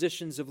whatever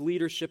positions of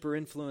leadership or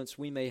influence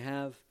we may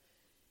have.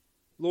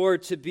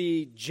 Lord, to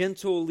be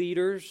gentle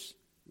leaders,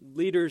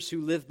 leaders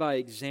who live by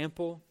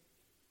example,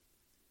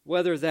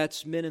 whether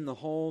that's men in the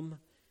home,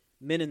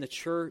 men in the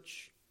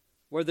church,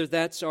 whether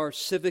that's our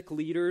civic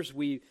leaders,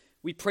 we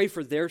pray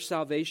for their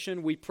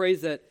salvation. We pray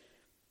that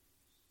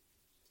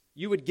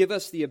you would give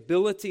us the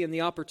ability and the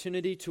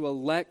opportunity to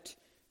elect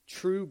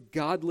true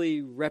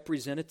godly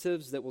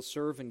representatives that will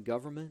serve in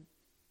government.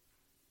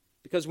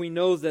 Because we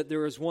know that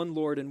there is one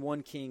Lord and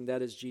one King,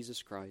 that is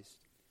Jesus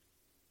Christ.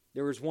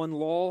 There is one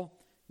law,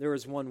 there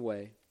is one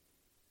way.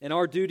 And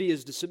our duty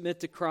is to submit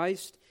to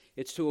Christ,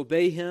 it's to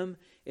obey Him,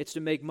 it's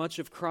to make much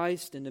of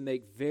Christ, and to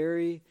make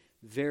very,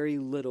 very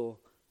little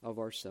of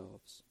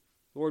ourselves.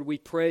 Lord, we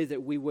pray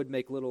that we would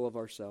make little of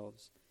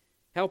ourselves.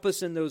 Help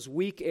us in those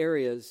weak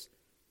areas.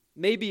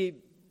 Maybe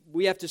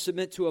we have to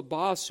submit to a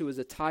boss who is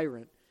a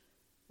tyrant.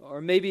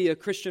 Or maybe a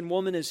Christian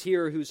woman is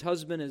here whose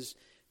husband is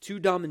too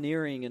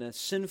domineering in a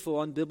sinful,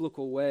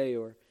 unbiblical way.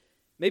 Or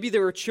maybe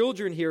there are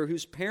children here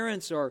whose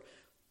parents are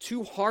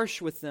too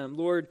harsh with them.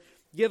 Lord,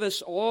 give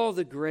us all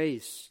the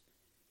grace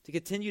to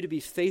continue to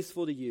be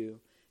faithful to you,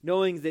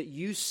 knowing that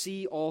you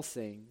see all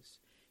things.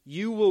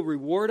 You will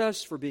reward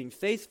us for being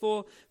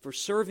faithful, for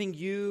serving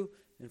you,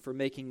 and for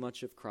making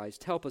much of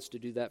Christ. Help us to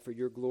do that for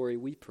your glory,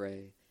 we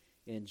pray.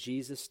 In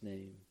Jesus'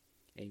 name,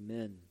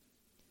 amen.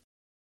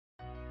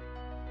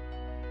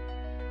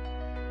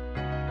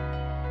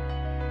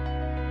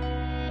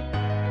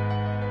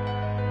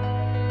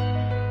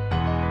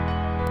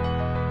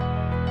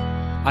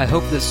 I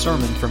hope this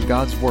sermon from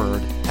God's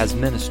Word has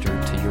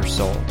ministered to your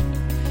soul.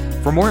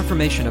 For more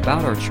information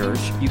about our church,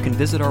 you can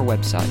visit our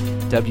website,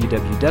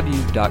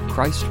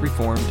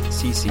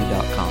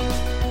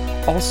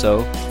 www.christreformedcc.com.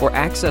 Also, for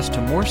access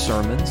to more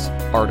sermons,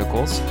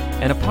 articles,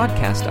 and a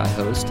podcast I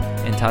host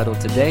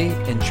entitled Today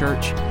in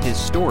Church, His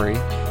Story,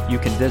 you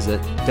can visit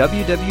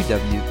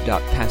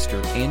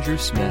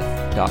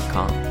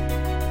www.pastorandrewsmith.com.